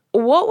 Yes.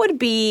 What would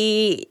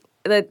be?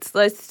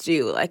 Let's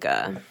do like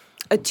a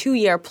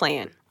 2-year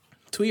plan.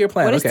 2-year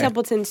plan. What is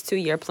Templeton's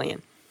 2-year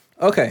plan?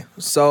 Okay,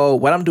 so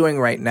what I'm doing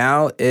right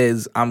now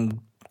is I'm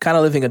kind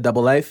of living a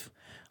double life.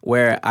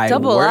 Where I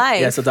work.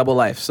 Life. Yeah, it's a double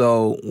life.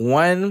 So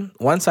one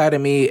side of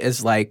me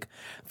is like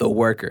the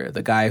worker,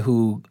 the guy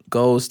who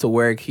goes to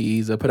work.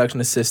 He's a production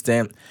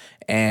assistant,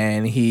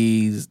 and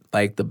he's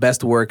like the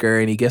best worker,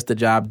 and he gets the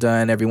job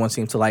done. Everyone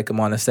seems to like him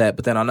on the set.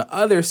 But then on the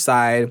other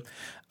side,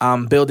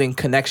 I'm building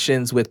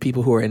connections with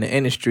people who are in the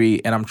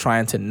industry, and I'm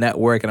trying to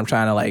network, and I'm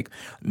trying to like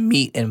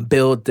meet and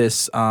build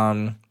this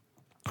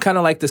kind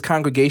of like this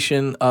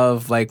congregation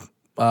of like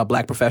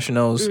Black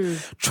professionals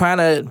trying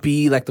to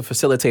be like the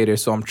facilitator.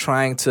 So I'm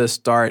trying to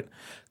start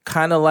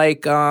kind of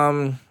like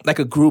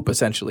a group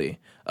essentially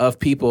of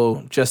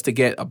people just to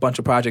get a bunch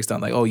of projects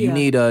done. Like, oh, you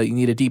need a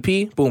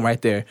DP, boom,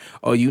 right there.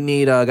 Oh, you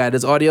need a guy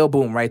that's audio,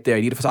 boom, right there.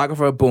 You need a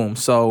photographer, boom.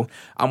 So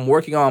I'm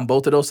working on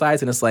both of those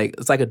sides, and it's like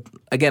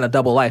a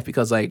double life,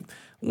 because like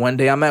one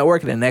day I'm at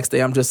work and the next day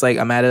I'm just like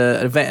I'm at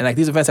an event, and like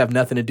these events have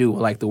nothing to do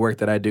with like the work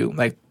that I do.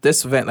 Like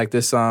this event, like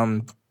this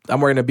I'm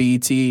wearing a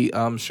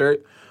BET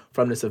shirt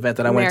from this event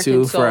that I went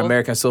to for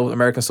American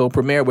Soul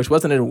premiere, which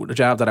wasn't a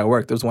job that I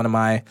worked. It was one of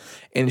my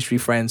industry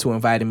friends who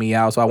invited me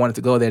out. So I wanted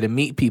to go there to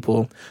meet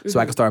people so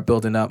I could start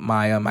building up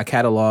my my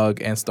catalog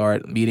and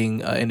start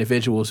meeting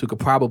individuals who could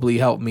probably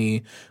help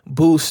me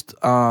boost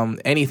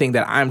anything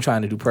that I'm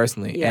trying to do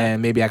personally. Yeah.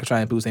 And maybe I could try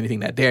and boost anything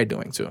that they're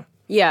doing too.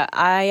 Yeah,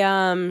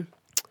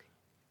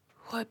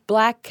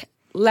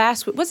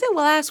 last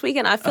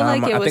weekend? I feel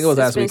like I think it was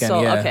last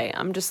weekend. Yeah. Okay,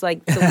 I'm just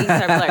like the weeks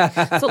are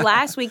blurred. So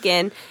last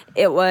weekend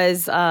it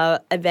was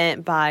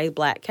event by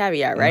Black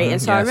Caviar, right?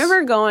 And so I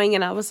remember going,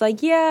 and I was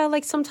like, yeah,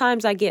 like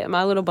sometimes I get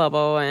my little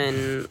bubble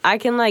and I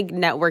can like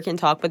network and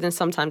talk, but then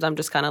sometimes I'm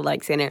just kind of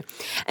like sitting there.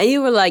 And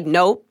you were like,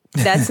 nope.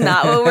 That's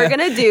not what we're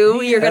gonna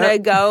do. You're gonna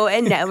go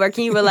and network.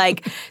 And you were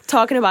like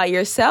talking about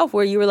yourself,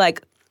 where you were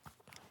like,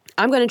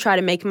 I'm gonna try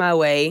to make my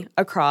way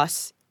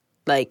across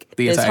like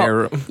the entire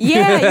room.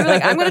 Yeah, you're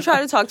like, I'm going to try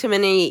to talk to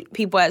many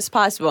people as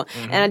possible.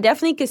 And I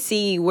definitely could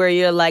see where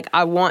you're like,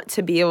 I want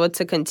to be able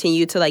to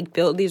continue to like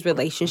build these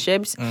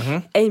relationships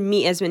and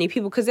meet as many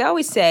people. Because they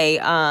always say,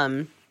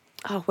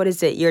 what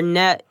is it? Your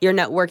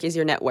network is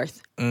your net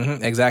worth.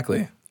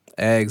 Exactly.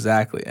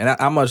 And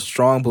I'm a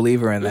strong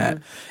believer in that.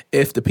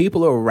 If the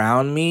people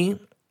around me,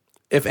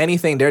 if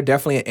anything, they're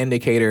definitely an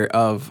indicator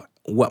of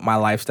what my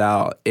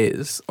lifestyle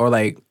is, or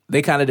like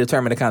they kind of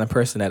determine the kind of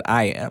person that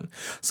I am.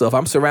 So if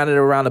I'm surrounded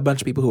around a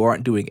bunch of people who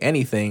aren't doing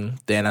anything,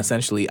 then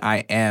essentially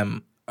I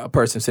am a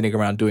person sitting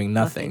around doing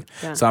nothing.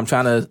 Yeah. So I'm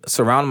trying to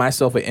surround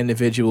myself with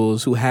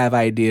individuals who have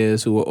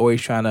ideas, who are always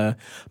trying to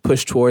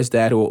push towards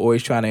that, who are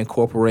always trying to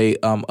incorporate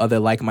other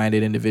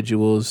like-minded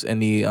individuals in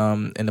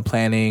the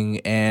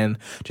planning, and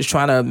just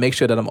trying to make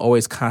sure that I'm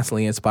always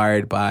constantly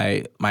inspired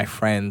by my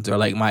friends or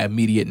like my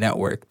immediate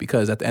network.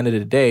 Because at the end of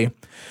the day,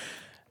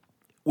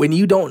 when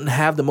you don't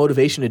have the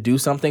motivation to do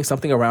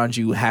something around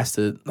you has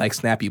to like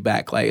snap you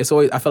back. Like it's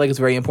always, I feel like it's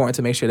very important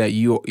to make sure that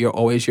you're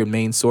always your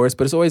main source,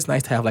 but it's always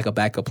nice to have like a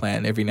backup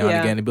plan every now and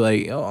again and be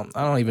like, yo,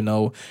 I don't even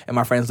know. And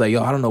my friend's like,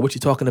 yo, I don't know what you're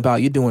talking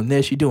about. You're doing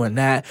this, you're doing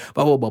that,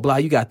 blah, blah, blah, blah.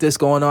 You got this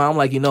going on. I'm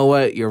like, you know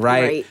what? You're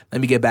right. Let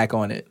me get back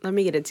on it. Let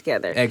me get it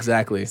together.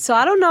 Exactly. So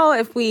I don't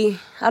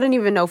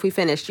even know if we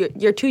finished your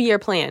 2-year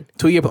plan.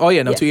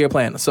 2-year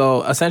plan.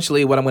 So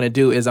essentially what I'm going to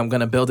do is I'm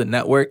going to build a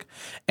network,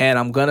 and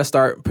I'm going to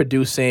start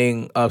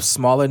producing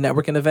smaller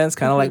networking events,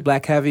 kind of like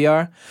Black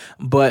Caviar,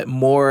 but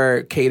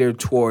more catered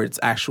towards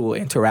actual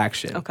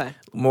interaction. Okay.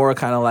 More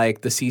kind of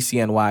like the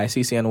CCNY.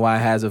 CCNY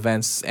has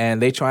events,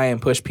 and they try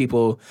and push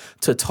people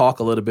to talk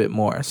a little bit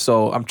more.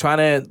 So I'm trying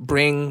to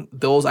bring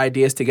those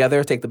ideas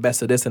together, take the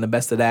best of this and the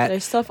best of that. Their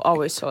stuff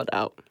always sold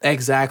out.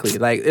 Exactly.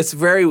 Like it's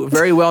very,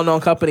 very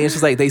well-known company. It's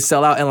just like they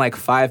sell out in like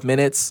 5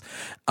 minutes.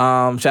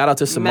 Shout out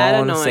to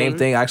Simone. Same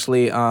thing.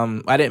 Actually,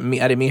 I didn't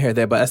meet her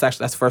there, but that's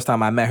the first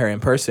time I met her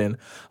in person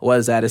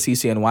was at a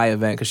CCNY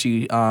event, because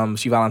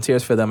she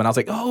volunteers for them, and I was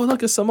like, oh,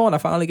 look, it's Simone. I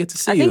finally get to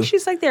see you. I think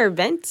she's like their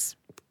events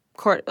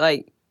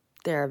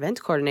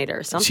coordinator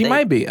or something. She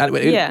might be.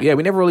 Yeah,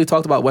 we never really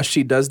talked about what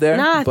she does there.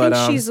 Nah, I think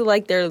she's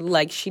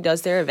she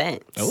does their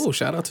events. Oh,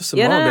 shout out to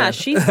Simone.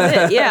 She's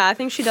good. Yeah, I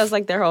think she does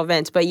like their whole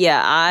events. But yeah,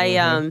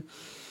 I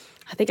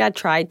think I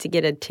tried to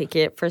get a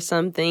ticket for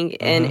something,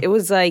 and it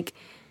was like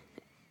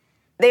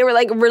they were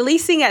like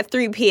releasing at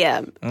 3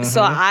 p.m.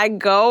 So I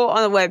go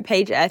on the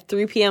webpage at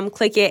 3 p.m.,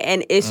 click it,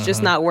 and it's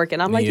just not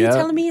working. I'm like, you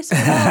telling me it's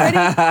sold already?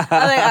 I'm like, all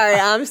right,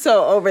 I'm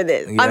so over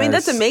this. Yes. I mean,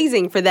 that's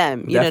amazing for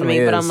them. You know what I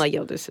mean? But I'm like,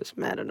 yo, this is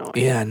mad annoying.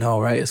 Yeah, I know,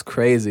 right? It's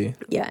crazy.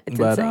 Yeah, it's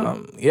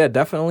insane. Yeah,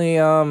 definitely.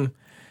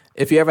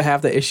 If you ever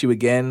have the issue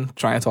again,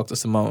 try and talk to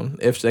Simone.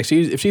 If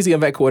she's the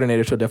event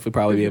coordinator, she'll definitely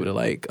probably be able to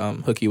like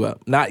hook you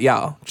up. Not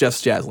y'all,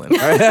 just Jaslyn.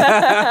 Right?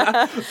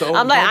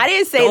 I'm like, I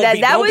didn't say that.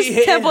 That was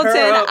Templeton.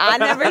 I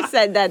never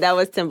said that. That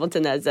was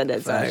Templeton that said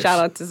that. So shout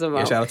out to Simone.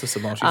 Yeah, shout out to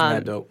Simone. She's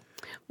mad dope.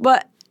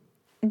 But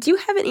do you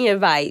have any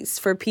advice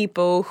for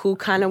people who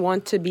kind of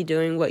want to be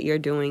doing what you're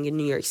doing in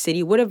New York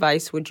City? What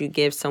advice would you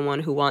give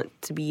someone who wants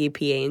to be a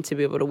PA and to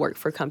be able to work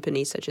for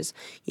companies such as,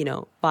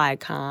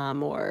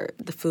 Viacom or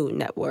the Food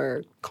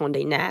Network,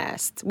 Condé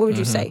Nast? What would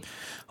you say?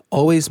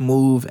 Always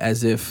move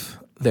as if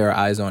there are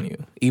eyes on you,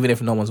 even if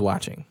no one's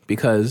watching,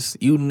 because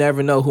you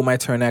never know who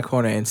might turn that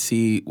corner and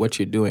see what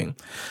you're doing.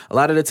 A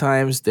lot of the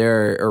times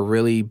there are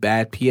really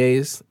bad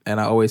PAs, and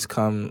I always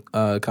come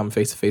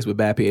face to face with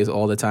bad PAs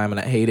all the time,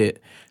 and I hate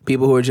it.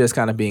 People who are just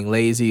kind of being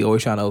lazy,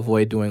 always trying to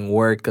avoid doing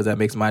work because that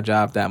makes my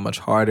job that much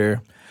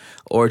harder.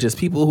 Or just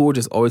people who are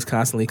just always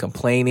constantly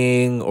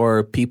complaining,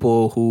 or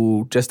people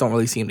who just don't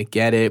really seem to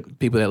get it,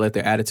 people that let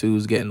their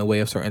attitudes get in the way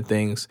of certain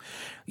things.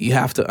 You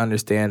have to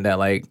understand that,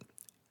 like,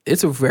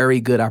 it's a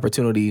very good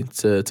opportunity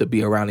to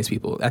be around these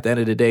people. At the end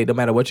of the day, no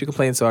matter what your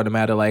complaints are, no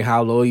matter like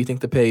how low you think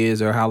the pay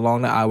is or how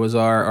long the hours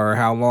are or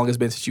how long it's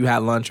been since you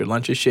had lunch or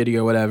lunch is shitty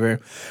or whatever,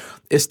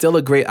 it's still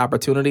a great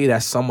opportunity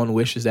that someone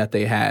wishes that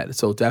they had.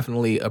 So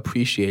definitely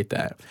appreciate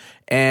that.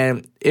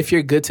 And if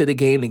you're good to the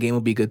game will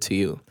be good to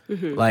you.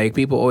 Mm-hmm. Like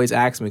people always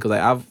ask me, because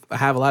like I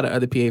have a lot of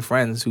other PA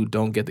friends who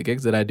don't get the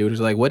gigs that I do. They're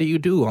just like, what do you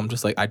do? I'm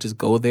just like, I just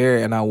go there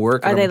and I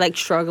work. Are they like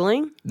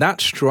struggling?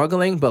 Not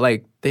struggling, but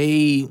like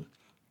they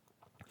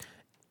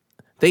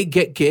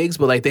get gigs,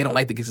 but like they don't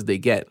like the gigs that they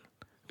get.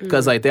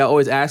 Because like they're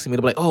always asking me,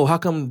 they're like, oh, how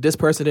come this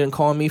person didn't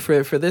call me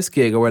for this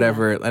gig or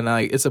whatever? Yeah. And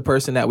like it's a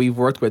person that we've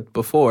worked with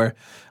before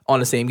on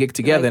the same gig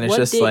together, like, and it's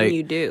just like,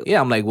 you do? Yeah,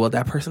 I'm like, well,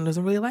 that person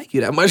doesn't really like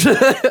you that much.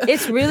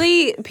 It's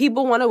really,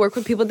 people want to work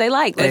with people they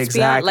like. Let's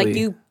be honest. Like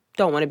you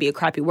don't want to be a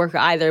crappy worker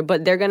either,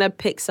 but they're gonna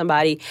pick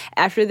somebody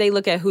after they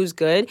look at who's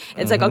good.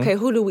 It's like, okay,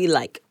 who do we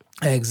like?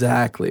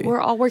 Exactly. We're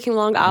all working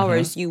long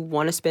hours. You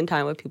want to spend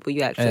time with people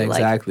you actually like.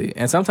 Exactly.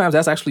 And sometimes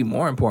that's actually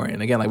more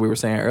important. Again, like we were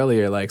saying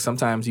earlier, like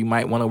sometimes you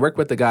might want to work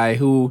with the guy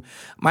who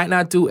might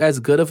not do as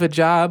good of a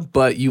job,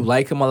 but you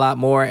like him a lot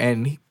more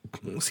and he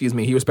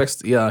respects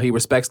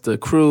the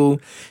crew.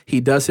 He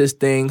does his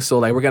thing. So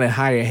like we're going to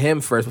hire him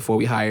first before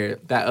we hire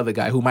that other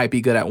guy who might be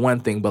good at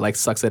one thing but like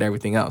sucks at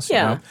everything else.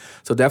 Yeah. You know?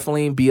 So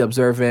definitely be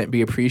observant,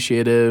 be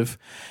appreciative,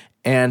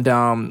 and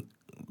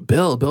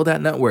build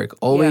that network.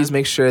 Always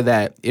make sure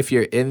that if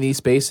you're in these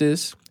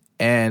spaces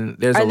and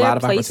there's a lot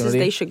of opportunity. Are there places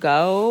they should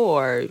go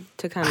or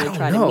to kind of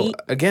try to meet?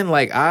 Again,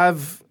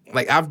 I've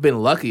been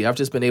lucky. I've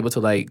just been able to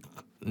like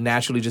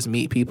naturally just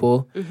meet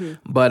people. Mm-hmm.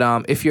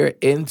 But if you're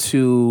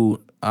into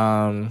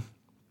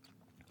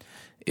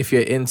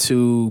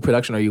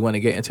production or you want to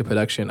get into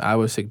production, I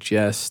would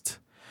suggest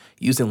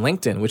using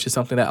LinkedIn, which is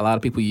something that a lot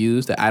of people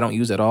use that I don't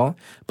use at all.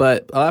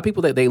 But a lot of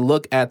people, that they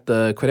look at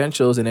the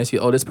credentials and they see,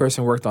 oh, this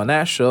person worked on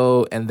that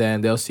show, and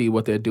then they'll see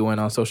what they're doing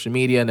on social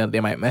media, and then they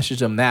might message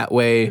them that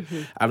way.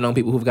 Mm-hmm. I've known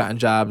people who've gotten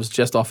jobs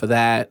just off of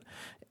that.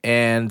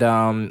 And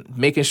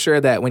making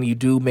sure that when you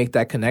do make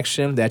that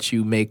connection, that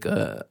you make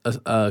a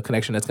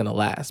connection that's going to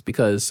last.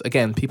 Because,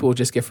 again, people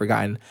just get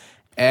forgotten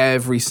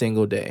every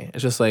single day.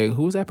 It's just like,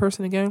 who's that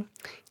person again?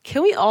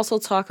 Can we also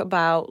talk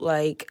about,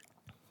 like,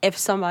 if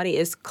somebody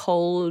is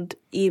cold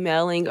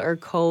emailing or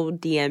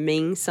cold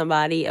DMing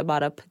somebody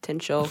about a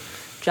potential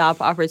job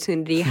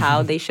opportunity,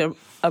 how they should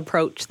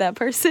approach that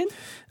person?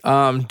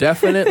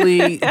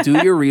 Definitely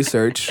do your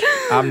research.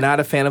 I'm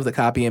not a fan of the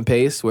copy and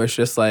paste where it's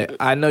just like,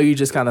 I know you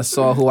just kind of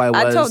saw who I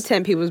was. I told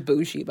Tim he was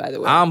bougie, by the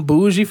way. I'm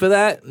bougie for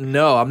that?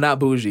 No, I'm not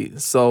bougie.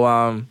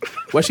 So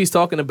what she's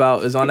talking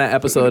about is on that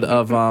episode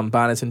of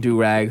Bonnets and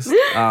Do-Rags.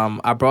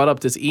 I brought up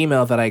this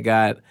email that I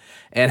got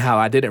and how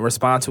I didn't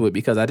respond to it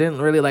because I didn't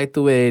really like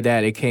the way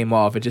that it came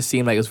off. It just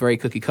seemed like it was very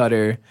cookie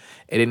cutter.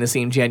 It didn't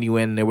seem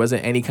genuine. There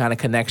wasn't any kind of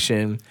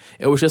connection.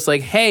 It was just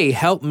like, hey,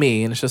 help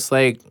me. And it's just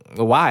like,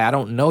 why? I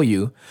don't know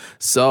you.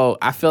 So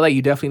I feel like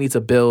you definitely need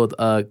to build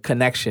a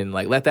connection.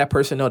 Like, let that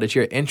person know that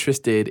you're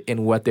interested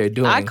in what they're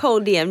doing. I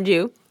cold DM'd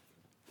you.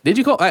 Did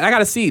you call? I got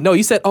to see. No,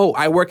 you said, oh,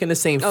 I work in the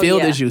same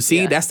field as you.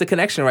 See, that's the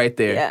connection right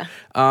there.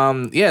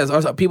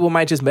 Yeah. People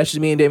might just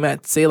message me and they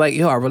might say like,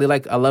 yo,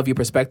 I love your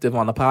perspective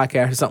on the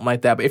podcast or something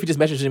like that. But if you just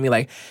message me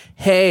like,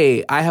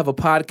 hey, I have a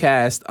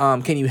podcast.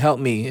 Can you help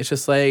me? It's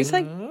just like... It's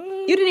like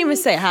you didn't even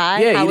say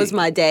hi. Yeah, how was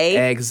my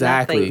day?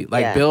 Exactly.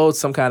 Nothing. Build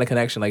some kind of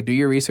connection. Like, do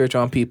your research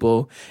on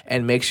people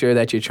and make sure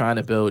that you're trying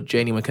to build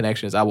genuine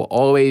connections. I will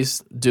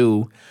always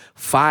do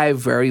 5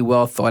 very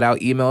well thought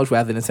out emails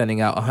rather than sending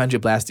out 100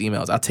 blast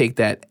emails. I'll take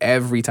that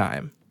every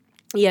time.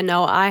 Yeah,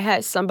 no, I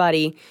had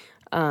somebody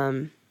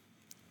DM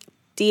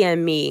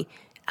me.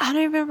 I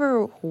don't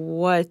remember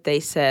what they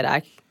said. I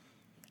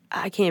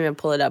can't even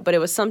pull it up, but it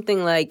was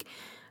something like,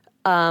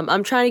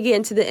 I'm trying to get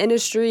into the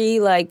industry,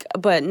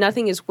 but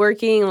nothing is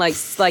working. Like,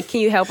 can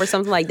you help or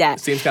something like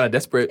that? Seems kind of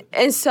desperate.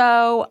 And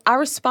so I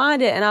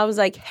responded and I was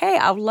like, hey,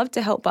 I would love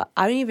to help, but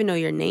I don't even know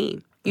your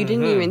name. You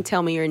didn't even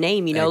tell me your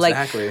name, you know?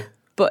 Exactly.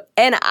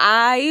 And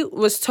I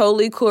was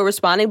totally cool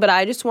responding, but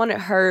I just wanted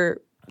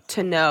her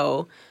to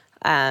know,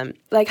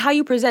 how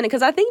you present it.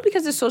 Because I think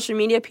because of social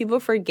media, people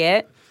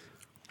forget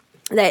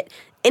that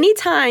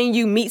anytime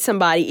you meet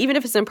somebody, even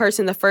if it's in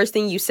person, the first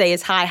thing you say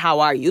is, hi,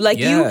 how are you?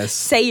 You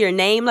say your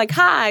name, like,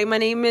 hi, my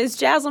name is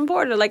Jaslyn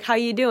Porter. Like, how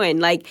you doing?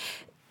 Like,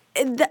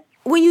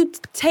 when you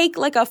take,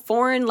 a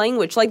foreign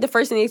language, the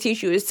first thing they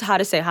teach you is how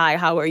to say hi,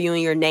 how are you,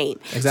 and your name.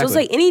 Exactly. So it's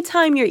like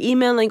anytime you're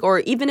emailing or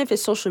even if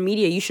it's social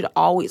media, you should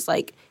always,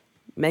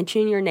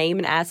 mention your name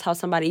and ask how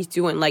somebody's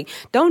doing.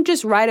 Don't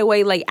just right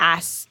away,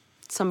 ask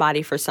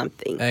somebody for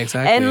something.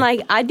 Exactly.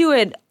 And, I do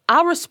it.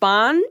 I'll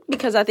respond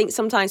because I think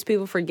sometimes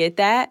people forget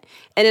that.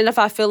 And then if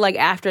I feel like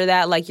after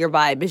that, your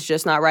vibe is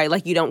just not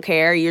right, you don't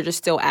care, you're just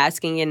still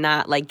asking and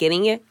not,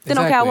 getting it, then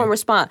okay, I won't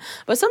respond.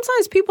 But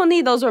sometimes people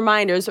need those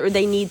reminders or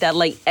they need that,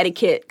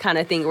 etiquette kind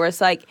of thing where it's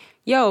like,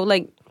 yo,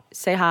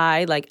 say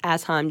hi,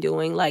 ask how I'm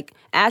doing,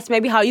 ask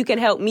maybe how you can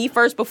help me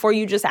first before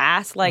you just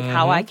ask,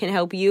 how I can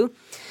help you.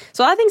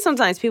 So I think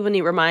sometimes people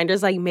need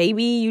reminders. Like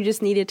maybe you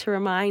just needed to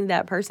remind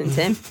that person,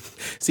 Tim.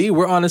 See,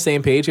 we're on the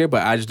same page here,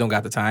 but I just don't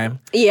got the time.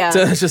 Yeah.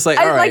 So it's just like,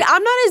 all right. Like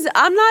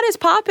I'm not as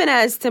popping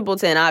as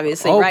Templeton,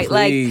 obviously, right?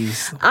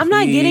 Please, like I'm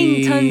not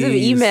getting tons of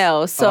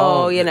emails,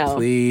 so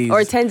please.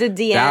 Or tons of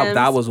DMs.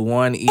 That was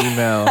one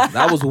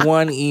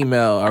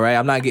email. All right.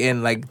 I'm not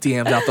getting like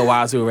DMs out the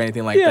wazoo or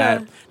anything like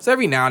that. So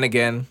every now and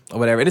again or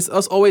whatever. It's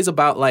always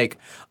about like,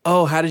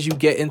 oh, how did you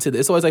get into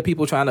this? It's always like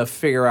people trying to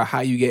figure out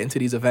how you get into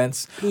these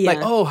events. Yeah. Like,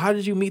 oh, how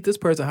did you meet this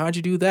person? How did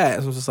you do that?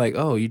 It's just like,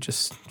 oh, you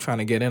just trying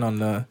to get in on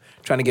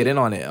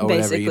it or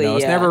whatever, you know.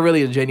 It's never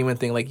really a genuine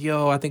thing like,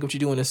 yo, I think what you're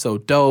doing is so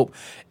dope.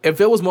 If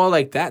it was more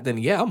like that, then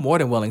yeah, I'm more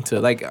than willing to.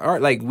 Like,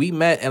 we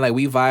met and like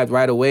we vibed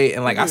right away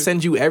and like I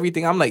send you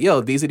everything. I'm like,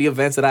 yo, these are the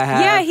events that I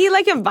have. Yeah, he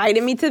like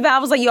invited me to that. I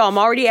was like, yo, I'm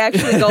already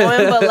actually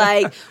going. But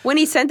like when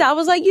he sent that, I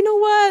was like, you know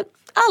what?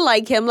 I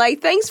like him. Like,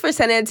 thanks for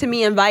sending it to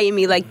me, inviting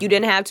me. Like, you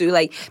didn't have to.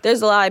 Like,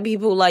 there's a lot of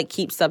people who, like,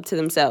 keep stuff to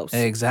themselves.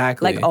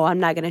 Exactly. Like, oh, I'm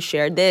not going to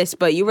share this.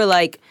 But you were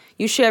like,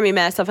 you share me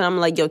mad stuff. And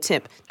I'm like, yo,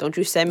 Tim, don't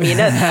you send me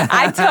nothing.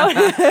 I told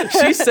her.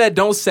 She said,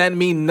 don't send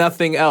me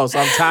nothing else.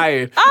 I'm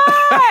tired. It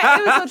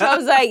was so true. I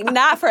was like,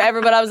 not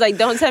forever. But I was like,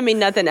 don't send me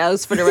nothing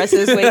else for the rest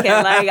of this weekend.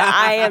 Like,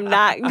 I am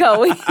not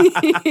going. And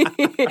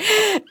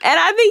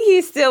I think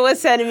he still was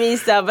sending me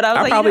stuff. But I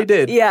was like, probably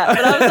did. Yeah.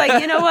 But I was like,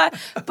 you know what?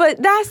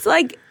 But that's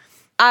like,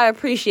 I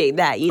appreciate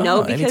that,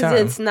 because anytime.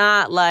 It's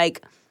not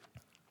like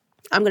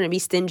I'm going to be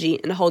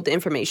stingy and hold the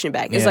information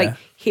back. It's like,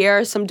 here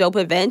are some dope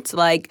events,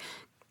 like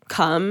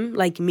come,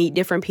 like meet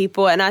different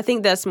people. And I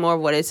think that's more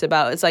what it's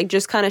about. It's like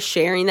just kind of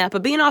sharing that,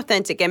 but being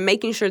authentic and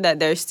making sure that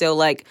there's still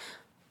like,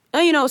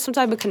 some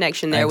type of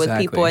connection there with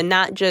people and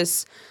not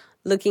just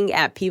looking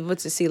at people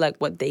to see like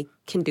what they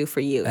can do for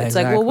you. It's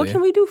like, well, what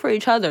can we do for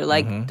each other?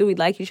 Like, do we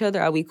like each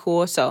other? Are we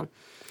cool? So...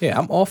 Yeah,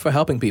 I'm all for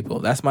helping people.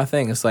 That's my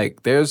thing. It's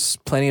like there's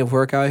plenty of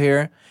work out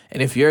here.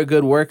 And if you're a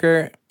good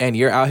worker and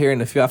you're out here in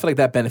the field, I feel like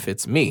that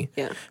benefits me.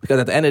 Yeah. Because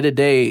at the end of the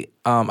day,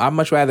 I'd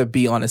much rather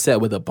be on a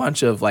set with a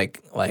bunch of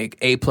like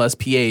A+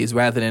 PAs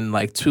rather than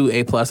like 2 A+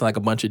 and like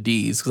a bunch of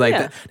Ds. Because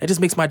that just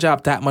makes my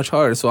job that much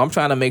harder. So I'm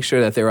trying to make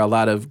sure that there are a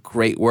lot of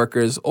great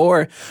workers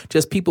or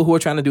just people who are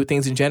trying to do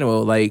things in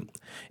general. Like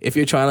if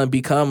you're trying to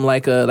become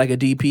like a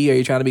DP or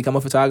you're trying to become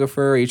a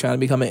photographer or you're trying to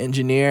become an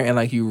engineer and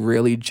like you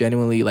really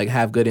genuinely like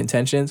have good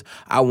intentions,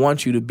 I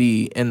want you to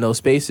be in those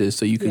spaces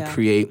so you can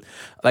create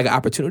like an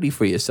opportunity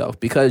for yourself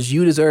because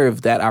you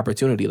deserve that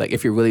opportunity. Like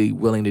if you're really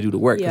willing to do the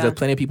work, because there's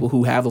plenty of people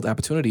who have those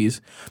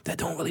opportunities that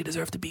don't really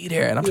deserve to be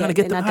there, and I'm trying to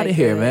get them out of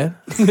here, man.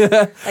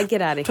 I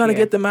get out of here. Trying to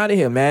get them out of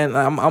here, man.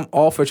 I'm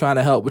all for trying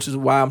to help, which is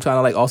why I'm trying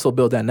to like also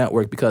build that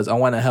network because I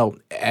want to help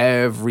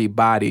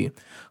everybody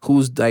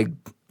who's like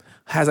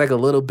has like a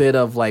little bit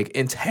of like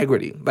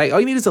integrity. Like all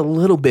you need is a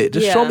little bit.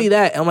 Just show me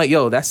that. And I'm like,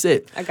 yo, that's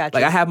it. I got you.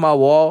 Like I have my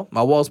wall.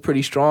 My wall's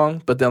pretty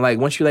strong. But then like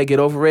once you like get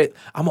over it,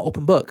 I'm an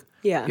open book.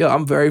 Yeah. Yo,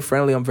 I'm very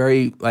friendly. I'm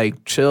very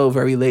like chill,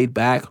 very laid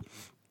back.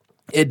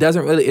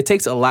 It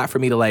takes a lot for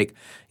me to like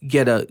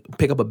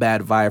pick up a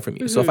bad vibe from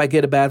you. So if I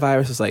get a bad vibe,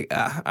 it's just like,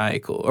 all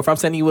right, cool. Or if I'm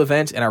sending you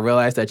events and I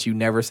realize that you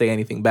never say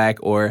anything back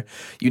or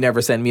you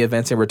never send me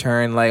events in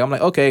return, like I'm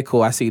like, okay,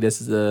 cool. I see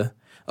this is a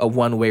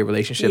one-way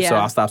relationship, so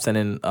I'll stop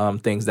sending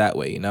things that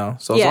way, So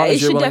as long as you're willing to help, it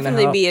should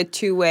definitely be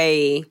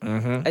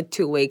a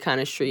two-way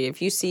kind of street.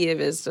 If you see it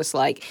as just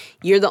like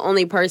you're the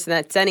only person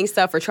that's sending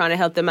stuff or trying to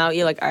help them out,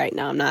 you're like, all right,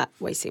 no, I'm not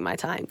wasting my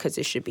time because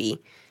it should be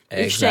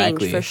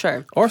exchange for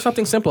sure. Or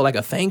something simple like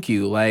a thank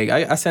you. Like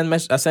I send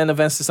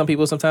events to some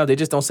people sometimes, they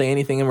just don't say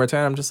anything in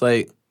return. I'm just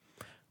like,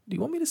 do you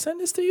want me to send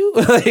this to you?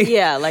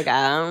 Like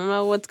I don't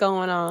know what's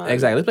going on.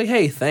 Exactly. It's like,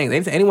 hey,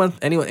 thanks.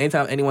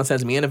 Anytime anyone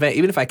sends me an event,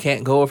 even if I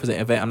can't go, or if it's an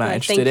event I'm not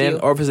interested in,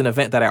 or if it's an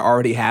event that I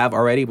already have,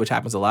 which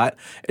happens a lot,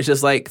 it's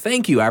just like,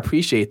 thank you, I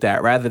appreciate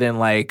that, rather than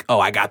like, oh,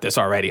 I got this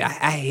already. I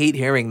hate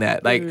hearing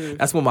that. Like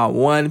that's my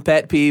one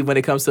pet peeve when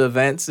it comes to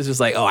events. It's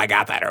just like, oh, I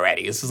got that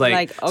already. It's just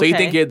like okay. So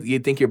you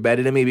think you're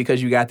better than me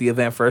because you got the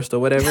event first or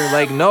whatever?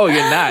 Like, no,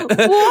 you're not.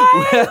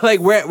 What? Like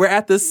we're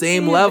at the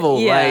same level.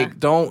 Yeah. Like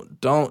don't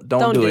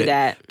do it.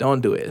 That.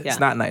 Don't do it. Yeah. It's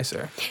not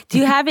nicer. Do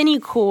you have any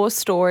cool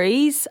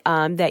stories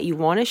that you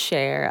want to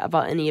share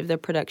about any of the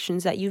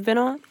productions that you've been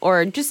on?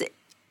 Or just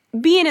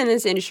being in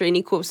this industry,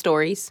 any cool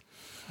stories?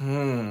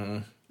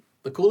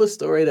 The coolest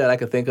story that I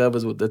could think of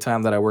is the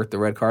time that I worked the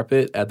red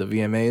carpet at the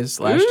VMAs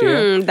last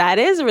year. That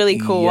is really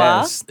cool.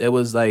 Yes, it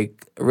was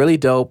like really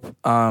dope.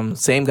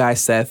 Same guy,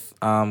 Seth,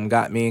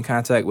 got me in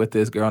contact with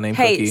this girl named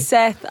Cookie. Hey,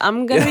 Seth,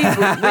 I'm going to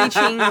be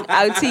reaching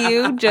out to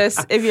you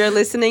just if you're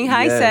listening.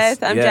 Hi,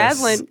 Seth. I'm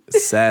Jaslyn.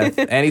 Seth.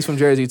 And he's from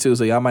Jersey, too,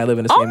 so y'all might live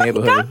in the same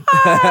neighborhood.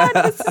 God,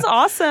 this is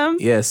awesome.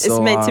 Yes. So, it's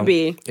meant to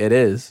be. It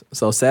is.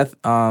 So Seth,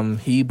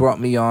 he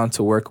brought me on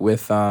to work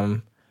with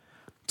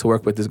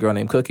this girl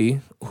named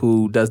Cookie,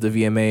 who does the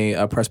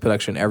VMA press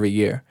production every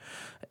year.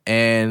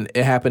 And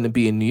it happened to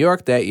be in New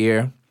York that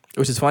year,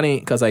 which is funny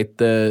because like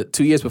the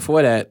 2 years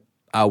before that,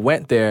 I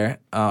went there.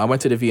 I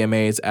went to the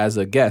VMAs as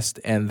a guest,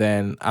 and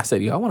then I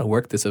said, yo, I want to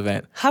work this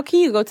event. How can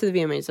you go to the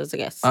VMAs as a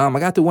guest? I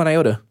got through One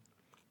Iota.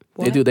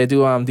 What?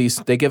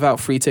 They give out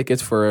free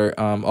tickets for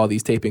all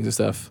these tapings and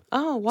stuff.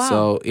 Oh wow!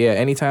 So yeah,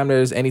 anytime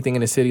there's anything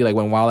in the city, like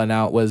when Wild 'N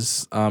Out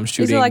was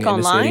shooting, is it like in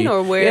online the city,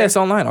 or where? Yeah, it's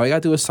online. All you gotta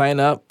do is sign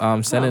up,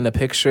 send in a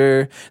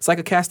picture. It's like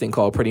a casting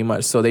call, pretty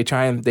much. So they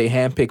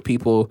handpick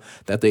people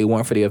that they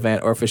want for the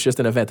event, or if it's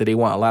just an event that they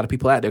want a lot of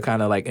people at, they're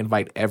kind of like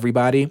invite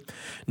everybody.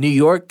 New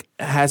York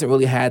hasn't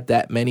really had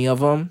that many of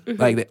them.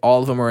 Like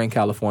all of them are in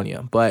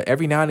California, but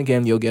every now and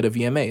again you'll get a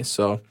VMA.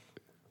 So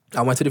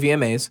I went to the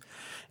VMAs,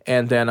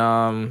 and then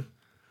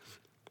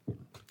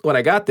when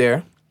I got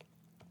there,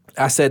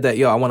 I said that,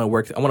 I want to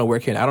work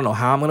here. I don't know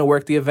how I'm going to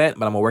work the event,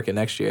 but I'm going to work it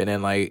next year. And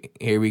then, like,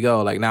 here we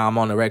go. Like, now I'm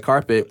on the red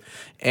carpet.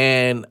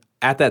 And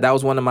at that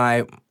was one of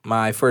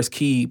my first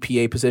key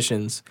PA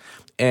positions.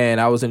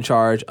 And I was in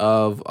charge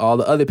of all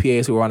the other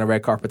PAs who were on the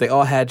red carpet. They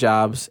all had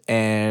jobs,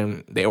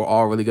 and they were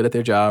all really good at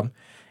their job.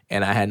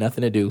 And I had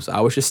nothing to do. So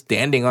I was just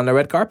standing on the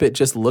red carpet,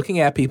 just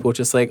looking at people,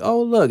 just like,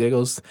 oh, look, there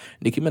goes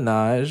Nicki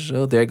Minaj.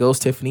 Oh, there goes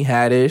Tiffany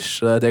Haddish.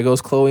 There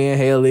goes Chloe and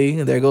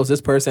Haley. There goes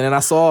this person. And I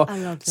saw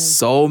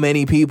so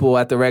many people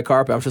at the red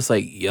carpet. I'm just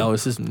like, yo,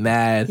 this is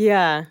mad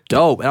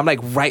dope. And I'm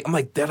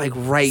like, they're like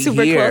right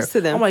super here. Close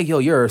to them. I'm like, yo,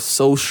 you're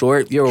so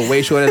short. You're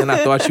way shorter than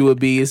I thought you would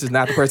be. This is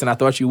not the person I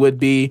thought you would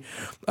be.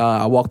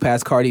 I walked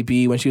past Cardi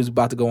B when she was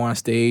about to go on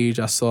stage.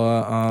 I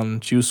saw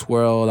Juice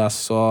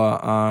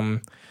WRLD.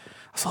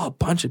 I saw a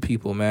bunch of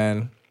people,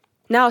 man.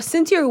 Now,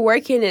 since you're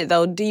working it,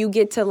 though, do you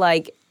get to,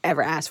 like,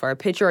 ever ask for a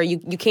picture, or you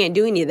can't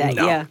do any of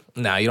that?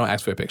 No, you don't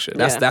ask for a picture.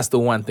 That's the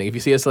one thing. If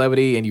you see a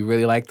celebrity and you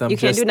really like them, you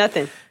can't do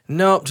nothing.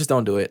 No, just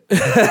don't do it.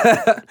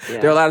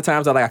 There are a lot of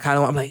times I'm like,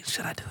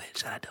 should I do it?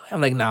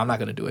 I'm like, no, I'm not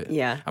going to do it.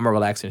 Yeah. I'm a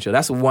relaxing show.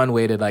 That's one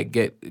way to, like,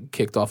 get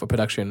kicked off a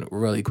production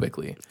really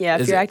quickly. Yeah,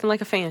 if you're acting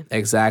like a fan.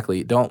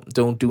 Exactly. Do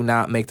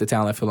not make the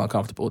talent feel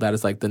uncomfortable. That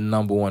is, like, the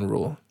number one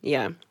rule.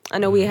 Yeah. I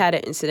know we had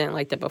an incident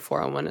like that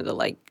before on one of the,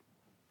 like,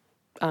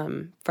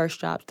 first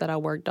jobs that I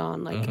worked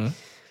on. Like,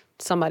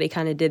 somebody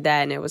kind of did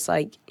that, and it was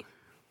like,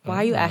 why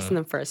are you asking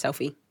them for a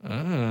selfie?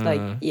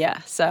 Like,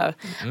 yeah. So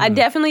I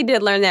definitely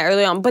did learn that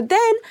early on. But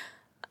then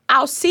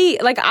I'll see,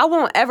 like, I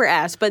won't ever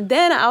ask, but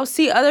then I'll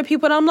see other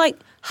people, and I'm like,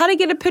 how to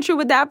get a picture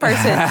with that person?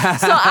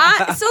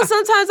 So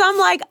sometimes I'm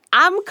like,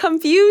 I'm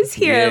confused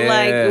here.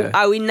 Like,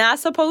 are we not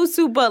supposed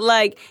to? But,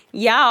 like,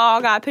 y'all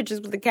all got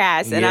pictures with the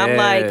cast. And I'm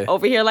like,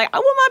 over here, like, I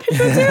want my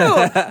picture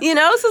too. You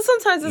know? So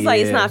sometimes it's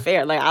like, it's not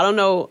fair. Like, I don't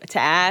know to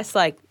ask.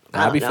 Like,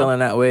 I'd be feeling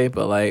that way,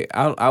 but, like,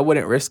 I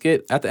wouldn't risk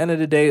it. At the end of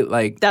the day,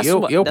 like,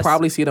 you'll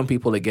probably see them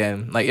people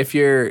again. Like, if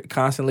you're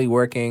constantly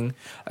working,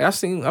 like, I've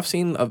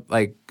seen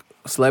like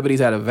celebrities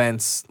at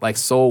events, like,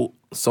 so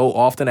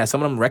often that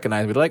some of them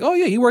recognize me. They're like, oh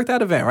yeah, you worked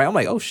that event, right? I'm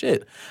like, oh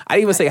shit. I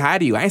didn't even say hi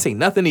to you. I didn't say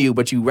nothing to you,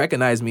 but you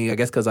recognize me, I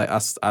guess, because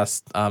I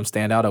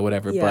stand out or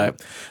whatever. Yeah.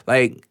 But,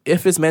 like,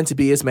 if it's meant to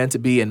be, it's meant to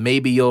be, and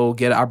maybe you'll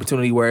get an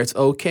opportunity where it's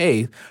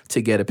okay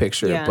to get a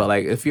picture. Yeah. But,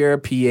 like, if you're a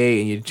PA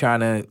and you're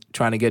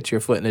trying to get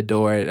your foot in the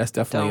door, that's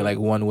definitely like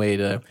one way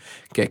to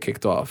get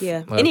kicked off.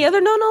 Yeah. Any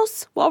other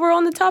no-nos while we're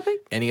on the topic?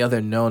 Any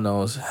other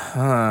no-nos?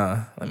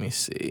 Let me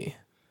see.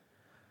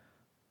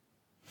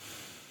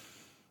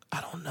 I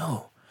don't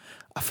know.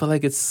 I feel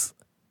like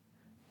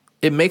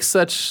it makes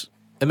such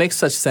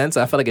sense.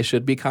 I feel like it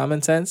should be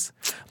common sense,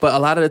 but a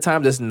lot of the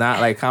times it's not.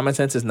 Like, common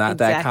sense is not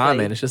that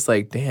common. It's just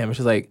like, damn. It's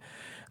just like,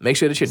 make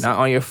sure that you're not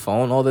on your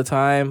phone all the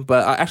time.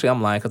 But actually,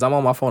 I'm lying, because I'm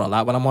on my phone a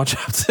lot when I'm on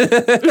jobs.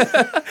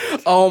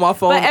 On my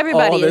phone, but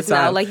everybody all the is time.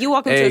 Now. Like, you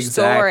walk into a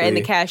store and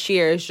the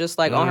cashier is just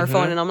like on her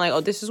phone, and I'm like, oh,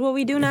 this is what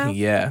we do now.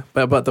 Yeah,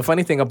 but the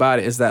funny thing about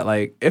it is that,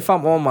 like, if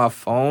I'm on my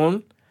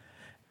phone.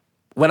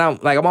 When I'm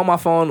on my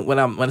phone when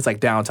it's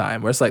like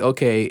downtime, where it's like,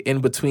 okay, in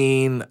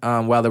between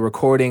while they're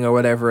recording or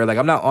whatever, like,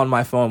 I'm not on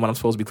my phone when I'm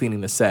supposed to be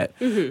cleaning the set.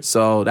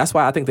 So that's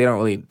why I think they don't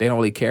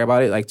really care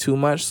about it, like, too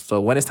much. So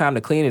when it's time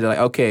to clean it, they're like,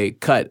 okay,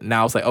 cut.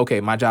 Now it's like,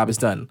 okay, my job is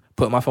done.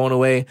 Put my phone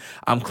away.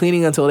 I'm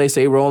cleaning until they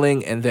say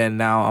rolling, and then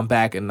now I'm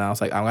back, and now it's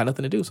like, I got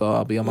nothing to do, so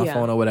I'll be on my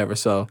phone or whatever.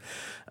 So,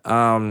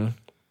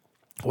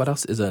 what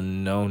else is a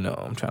no-no?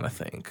 I'm trying to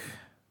think.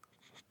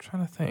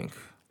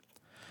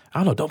 I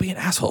don't know. Don't be an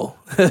asshole.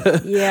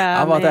 Yeah.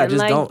 How about that? Just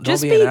like, don't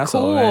just be be an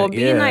asshole. Cool. Right?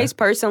 Be a nice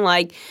person.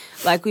 Like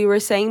we were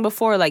saying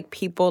before, like,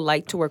 people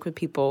like to work with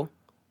people.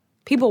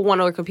 People want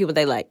to work with people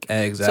they like.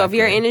 Exactly. So if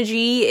your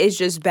energy is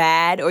just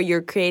bad, or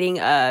you're creating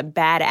a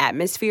bad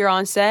atmosphere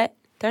on set,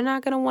 they're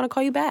not going to want to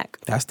call you back.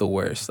 That's the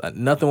worst.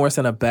 Nothing worse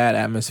than a bad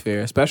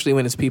atmosphere, especially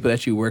when it's people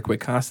that you work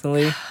with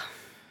constantly.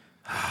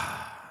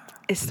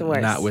 It's the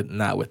worst.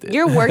 Not with it.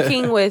 You're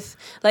working with,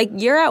 like,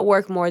 you're at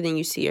work more than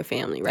you see your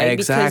family, right?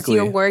 Exactly.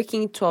 Because you're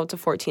working 12 to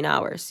 14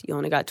 hours. You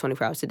only got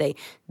 24 hours a day.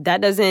 That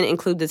doesn't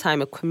include the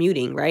time of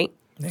commuting, right?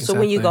 Exactly. So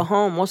when you go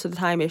home, most of the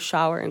time is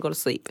shower and go to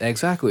sleep.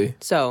 Exactly.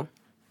 So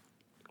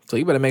So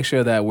you better make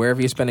sure that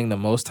wherever you're spending the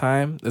most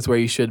time, that's where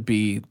you should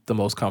be the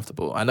most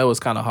comfortable. I know it's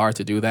kind of hard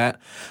to do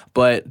that,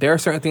 but there are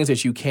certain things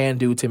that you can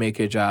do to make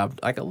your job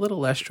like a little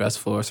less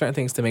stressful, or certain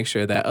things to make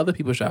sure that other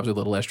people's jobs are a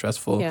little less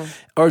stressful,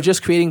 or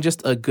just creating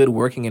just a good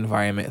working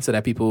environment so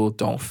that people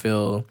don't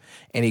feel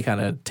any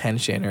kind of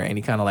tension or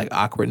any kind of like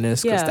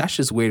awkwardness, because that's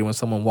just weird when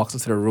someone walks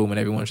into the room and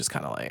everyone's just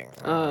kind of like,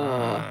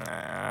 I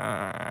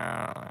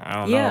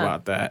don't know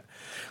about that.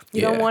 You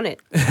don't want it.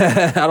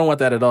 I don't want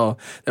that at all.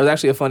 There was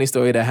actually a funny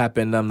story that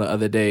happened the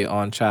other day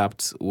on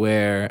Chopped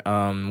where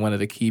one of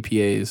the key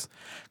PAs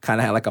kind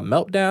of had like a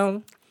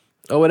meltdown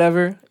or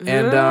whatever.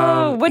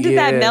 And what did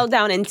that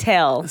meltdown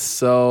entail?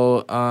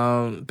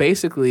 So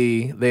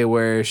basically they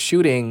were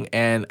shooting,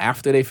 and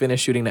after they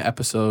finished shooting the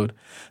episode,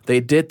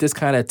 they did this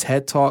kind of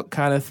TED Talk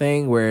kind of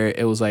thing where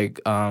it was like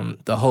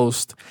the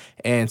host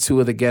and two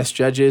of the guest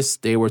judges,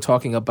 they were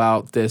talking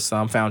about this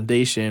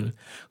foundation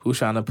who's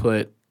trying to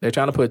put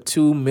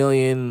 2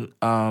 million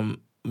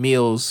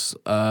meals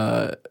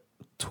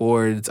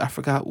towards, I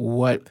forgot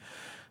what,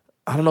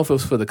 I don't know if it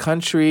was for the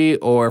country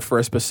or for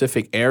a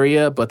specific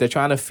area, but they're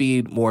trying to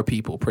feed more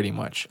people pretty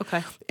much.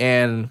 Okay.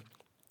 And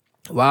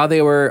while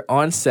they were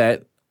on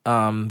set,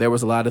 there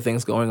was a lot of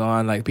things going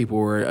on, like people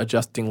were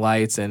adjusting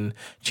lights and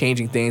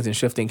changing things and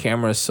shifting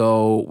cameras.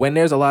 So when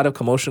there's a lot of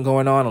commotion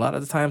going on, a lot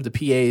of the times the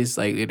PAs,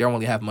 like, they don't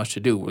really have much to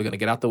do. We're going to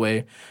get out the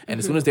way, and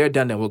as soon as they're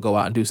done, then we'll go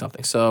out and do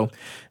something. So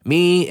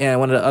me and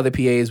one of the other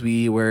PAs,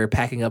 we were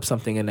packing up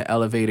something in the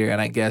elevator,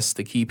 and I guess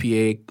the key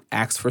PA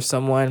asked for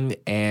someone,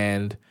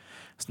 and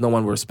no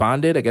one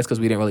responded, I guess because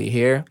we didn't really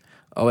hear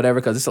or whatever,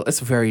 because it's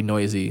very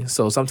noisy.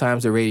 So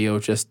sometimes the radio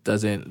just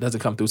doesn't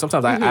come through.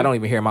 Sometimes I don't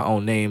even hear my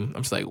own name.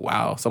 I'm just like,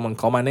 wow, someone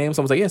called my name?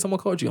 Someone's like, yeah, someone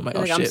called you. I'm like,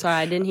 oh, shit. I'm sorry,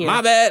 I didn't hear.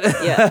 My bad.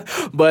 Yeah.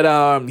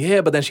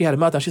 but then she had a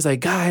meltdown. She's like,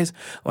 guys,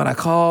 when I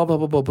call, blah,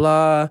 blah,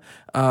 blah,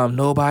 blah,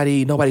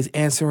 nobody's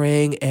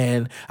answering,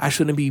 and I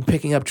shouldn't be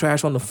picking up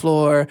trash on the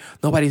floor.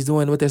 Nobody's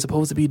doing what they're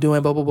supposed to be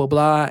doing, blah, blah, blah,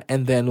 blah.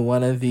 And then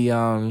one of the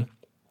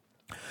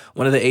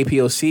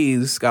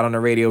APOCs got on the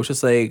radio, was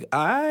just like,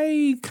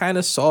 I kind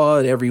of saw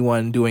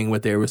everyone doing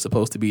what they were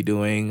supposed to be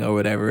doing or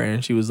whatever.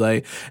 And she was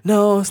like,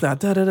 no, it's not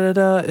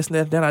da-da-da-da. It's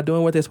not, they're not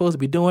doing what they're supposed to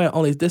be doing.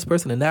 Only this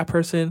person and that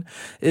person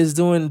is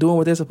doing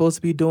what they're supposed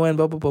to be doing,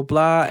 blah, blah, blah,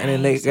 blah. And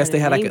then they guess they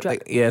had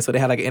so they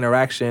had like an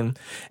interaction.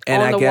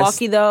 And on the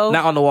walkie, though?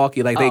 Not on the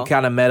walkie. Like, they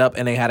kind of met up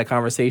and they had a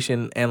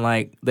conversation, and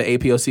like the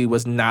APOC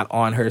was not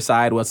on her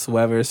side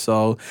whatsoever.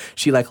 So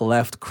she like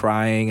left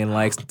crying, and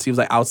like she was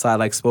like outside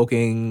like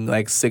smoking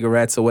like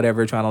cigarettes or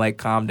whatever, trying to like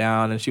calm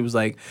down, and she was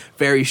like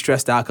very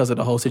stressed out because of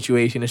the whole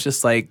situation. It's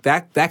just like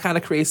that kind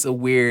of creates a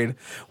weird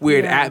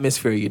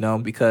atmosphere, you know,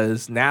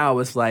 because now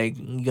it's like,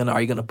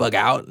 are you gonna bug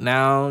out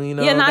now, you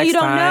know? Yeah, now you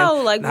don't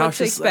know like now what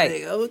to expect.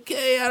 Like,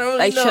 okay, I don't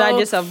like know. Should I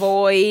just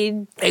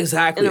avoid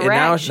exactly? And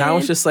now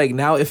it's just like,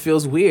 now it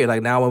feels weird.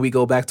 Like, now when we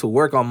go back to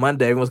work on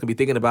Monday, everyone's gonna be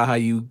thinking about how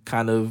you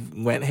kind of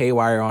went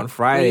haywire on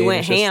Friday. You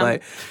went ham.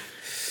 Like,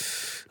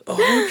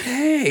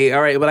 okay,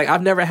 all right, but like,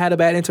 I've never had a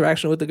bad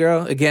interaction with the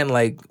girl. Again,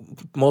 like,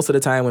 most of the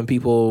time when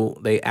people,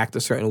 they act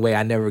a certain way,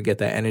 I never get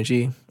that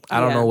energy. I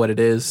don't know what it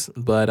is,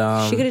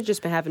 but she could have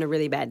just been having a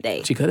really bad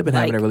day. She could have been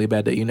having a really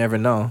bad day. You never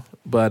know,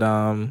 but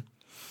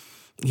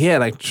yeah,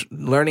 like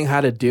learning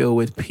how to deal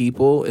with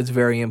people is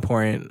very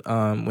important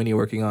when you're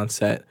working on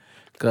set.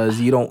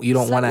 Because you don't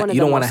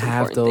want to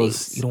have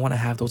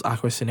those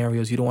awkward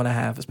scenarios. You don't want to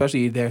have,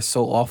 especially there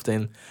so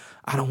often.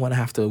 I don't want to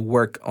have to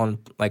work on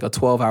like a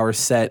 12-hour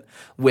set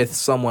with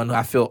someone who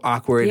I feel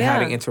awkward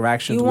having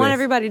interactions with. You want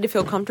everybody to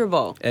feel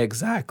comfortable.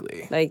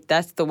 Exactly. Like,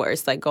 that's the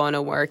worst. Like, going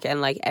to work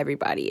and like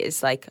everybody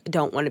is like,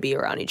 don't want to be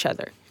around each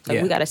other.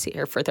 Like, we got to sit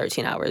here for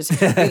 13 hours.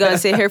 We're going to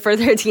sit here for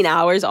 13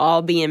 hours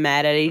all being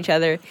mad at each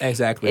other.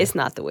 Exactly. It's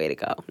not the way to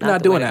go.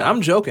 Not doing that.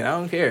 I'm joking. I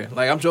don't care.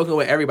 Like, I'm joking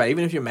with everybody.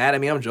 Even if you're mad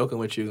at me, I'm joking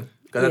with you.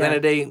 Because at the end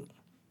of the day,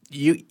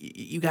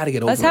 you got to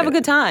get over it. Let's have a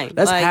good time.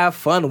 Let's have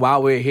fun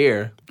while we're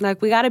here.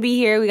 Like, we got to be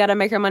here. We got to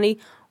make our money.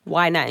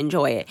 Why not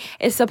enjoy it?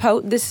 This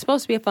is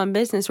supposed to be a fun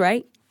business,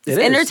 right? It's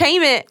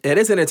entertainment. It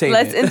is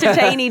entertainment. Let's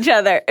entertain each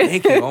other.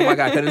 Thank you. Oh my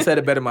God, couldn't have said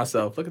it better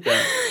myself. Look at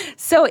that.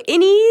 So,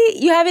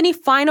 you have any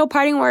final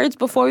parting words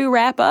before we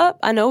wrap up?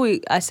 I know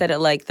I said it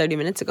like 30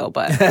 minutes ago,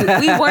 but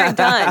we weren't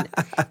done.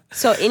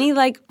 So, any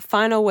like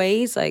final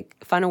words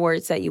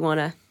that you want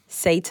to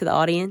say to the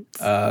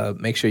audience?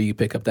 Make sure you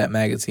pick up that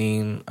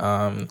magazine,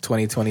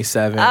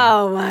 2027.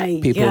 Oh my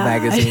God. People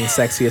Magazine,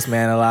 Sexiest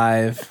Man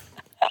Alive.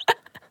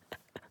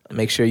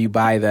 Make sure you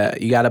buy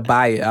that. You got to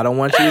buy it. I don't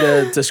want you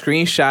to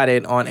screenshot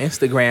it on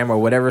Instagram or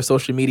whatever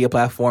social media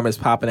platform is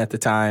popping at the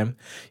time.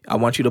 I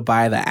want you to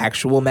buy the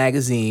actual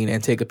magazine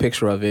and take a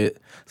picture of it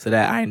so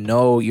that I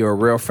know you're a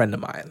real friend of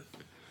mine.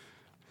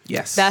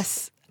 Yes.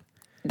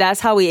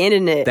 That's how we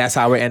ending it. That's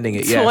how we're ending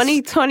it, yes.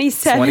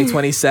 2027.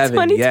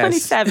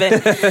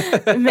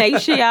 2027. Make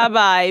sure y'all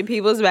buy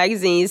People's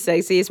Magazine,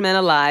 Sexiest Man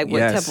Alive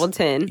with Temple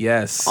 10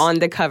 on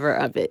the cover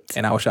of it.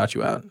 And I will shout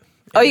you out.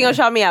 Oh, you're going to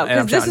shout me out?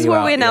 Because this is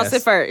where we announce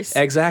it first.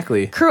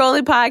 Exactly. Crew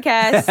Only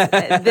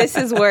Podcast. This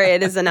is where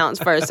it is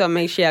announced first. So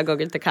make sure y'all go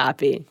get the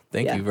copy.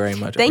 Thank you very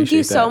much. Thank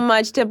you so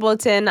much,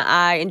 Templeton.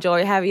 I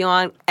enjoy having you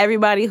on.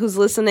 Everybody who's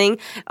listening,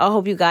 I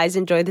hope you guys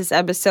enjoyed this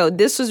episode.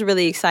 This was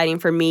really exciting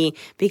for me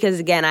because,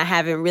 again, I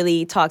haven't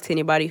really talked to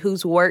anybody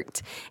who's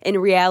worked in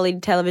reality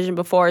television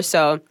before.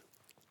 So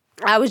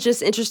I was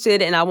just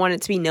interested and I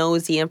wanted to be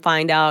nosy and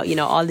find out,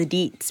 all the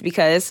deets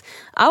because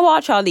I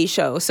watch all these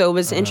shows. So it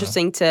was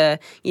interesting to,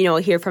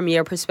 hear from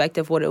your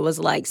perspective what it was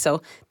like.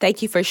 So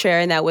thank you for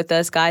sharing that with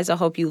us, guys. I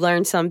hope you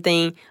learned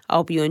something. I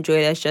hope you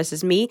enjoyed it just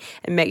as me.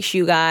 And make sure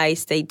you guys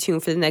stay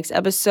tuned for the next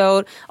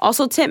episode.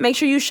 Also, Tim, make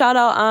sure you shout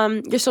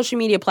out your social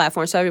media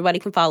platform so everybody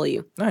can follow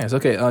you. Nice.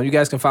 Okay. You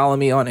guys can follow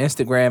me on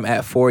Instagram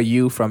at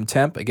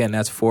ForYouFromTemp. Again,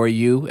 that's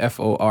ForYou,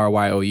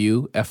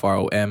 FORYOU,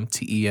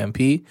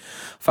 FROMTEMP.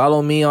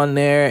 Follow me on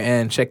there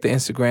and check the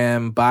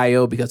Instagram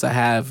bio because I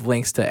have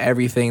links to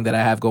everything that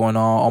I have going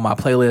on my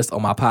playlist,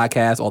 on my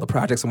podcast, all the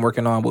projects I'm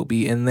working on will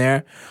be in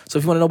there. So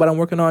if you want to know what I'm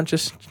working on,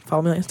 just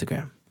follow me on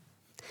Instagram.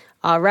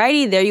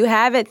 Alrighty, there you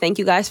have it. Thank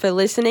you guys for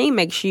listening.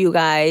 Make sure you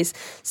guys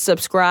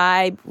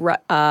subscribe,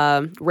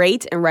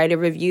 rate, and write a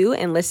review,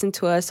 and listen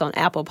to us on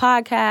Apple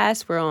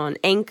Podcasts. We're on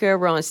Anchor.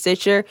 We're on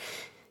Stitcher.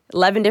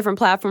 11 different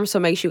platforms, so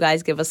make sure you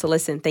guys give us a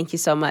listen. Thank you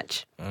so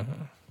much.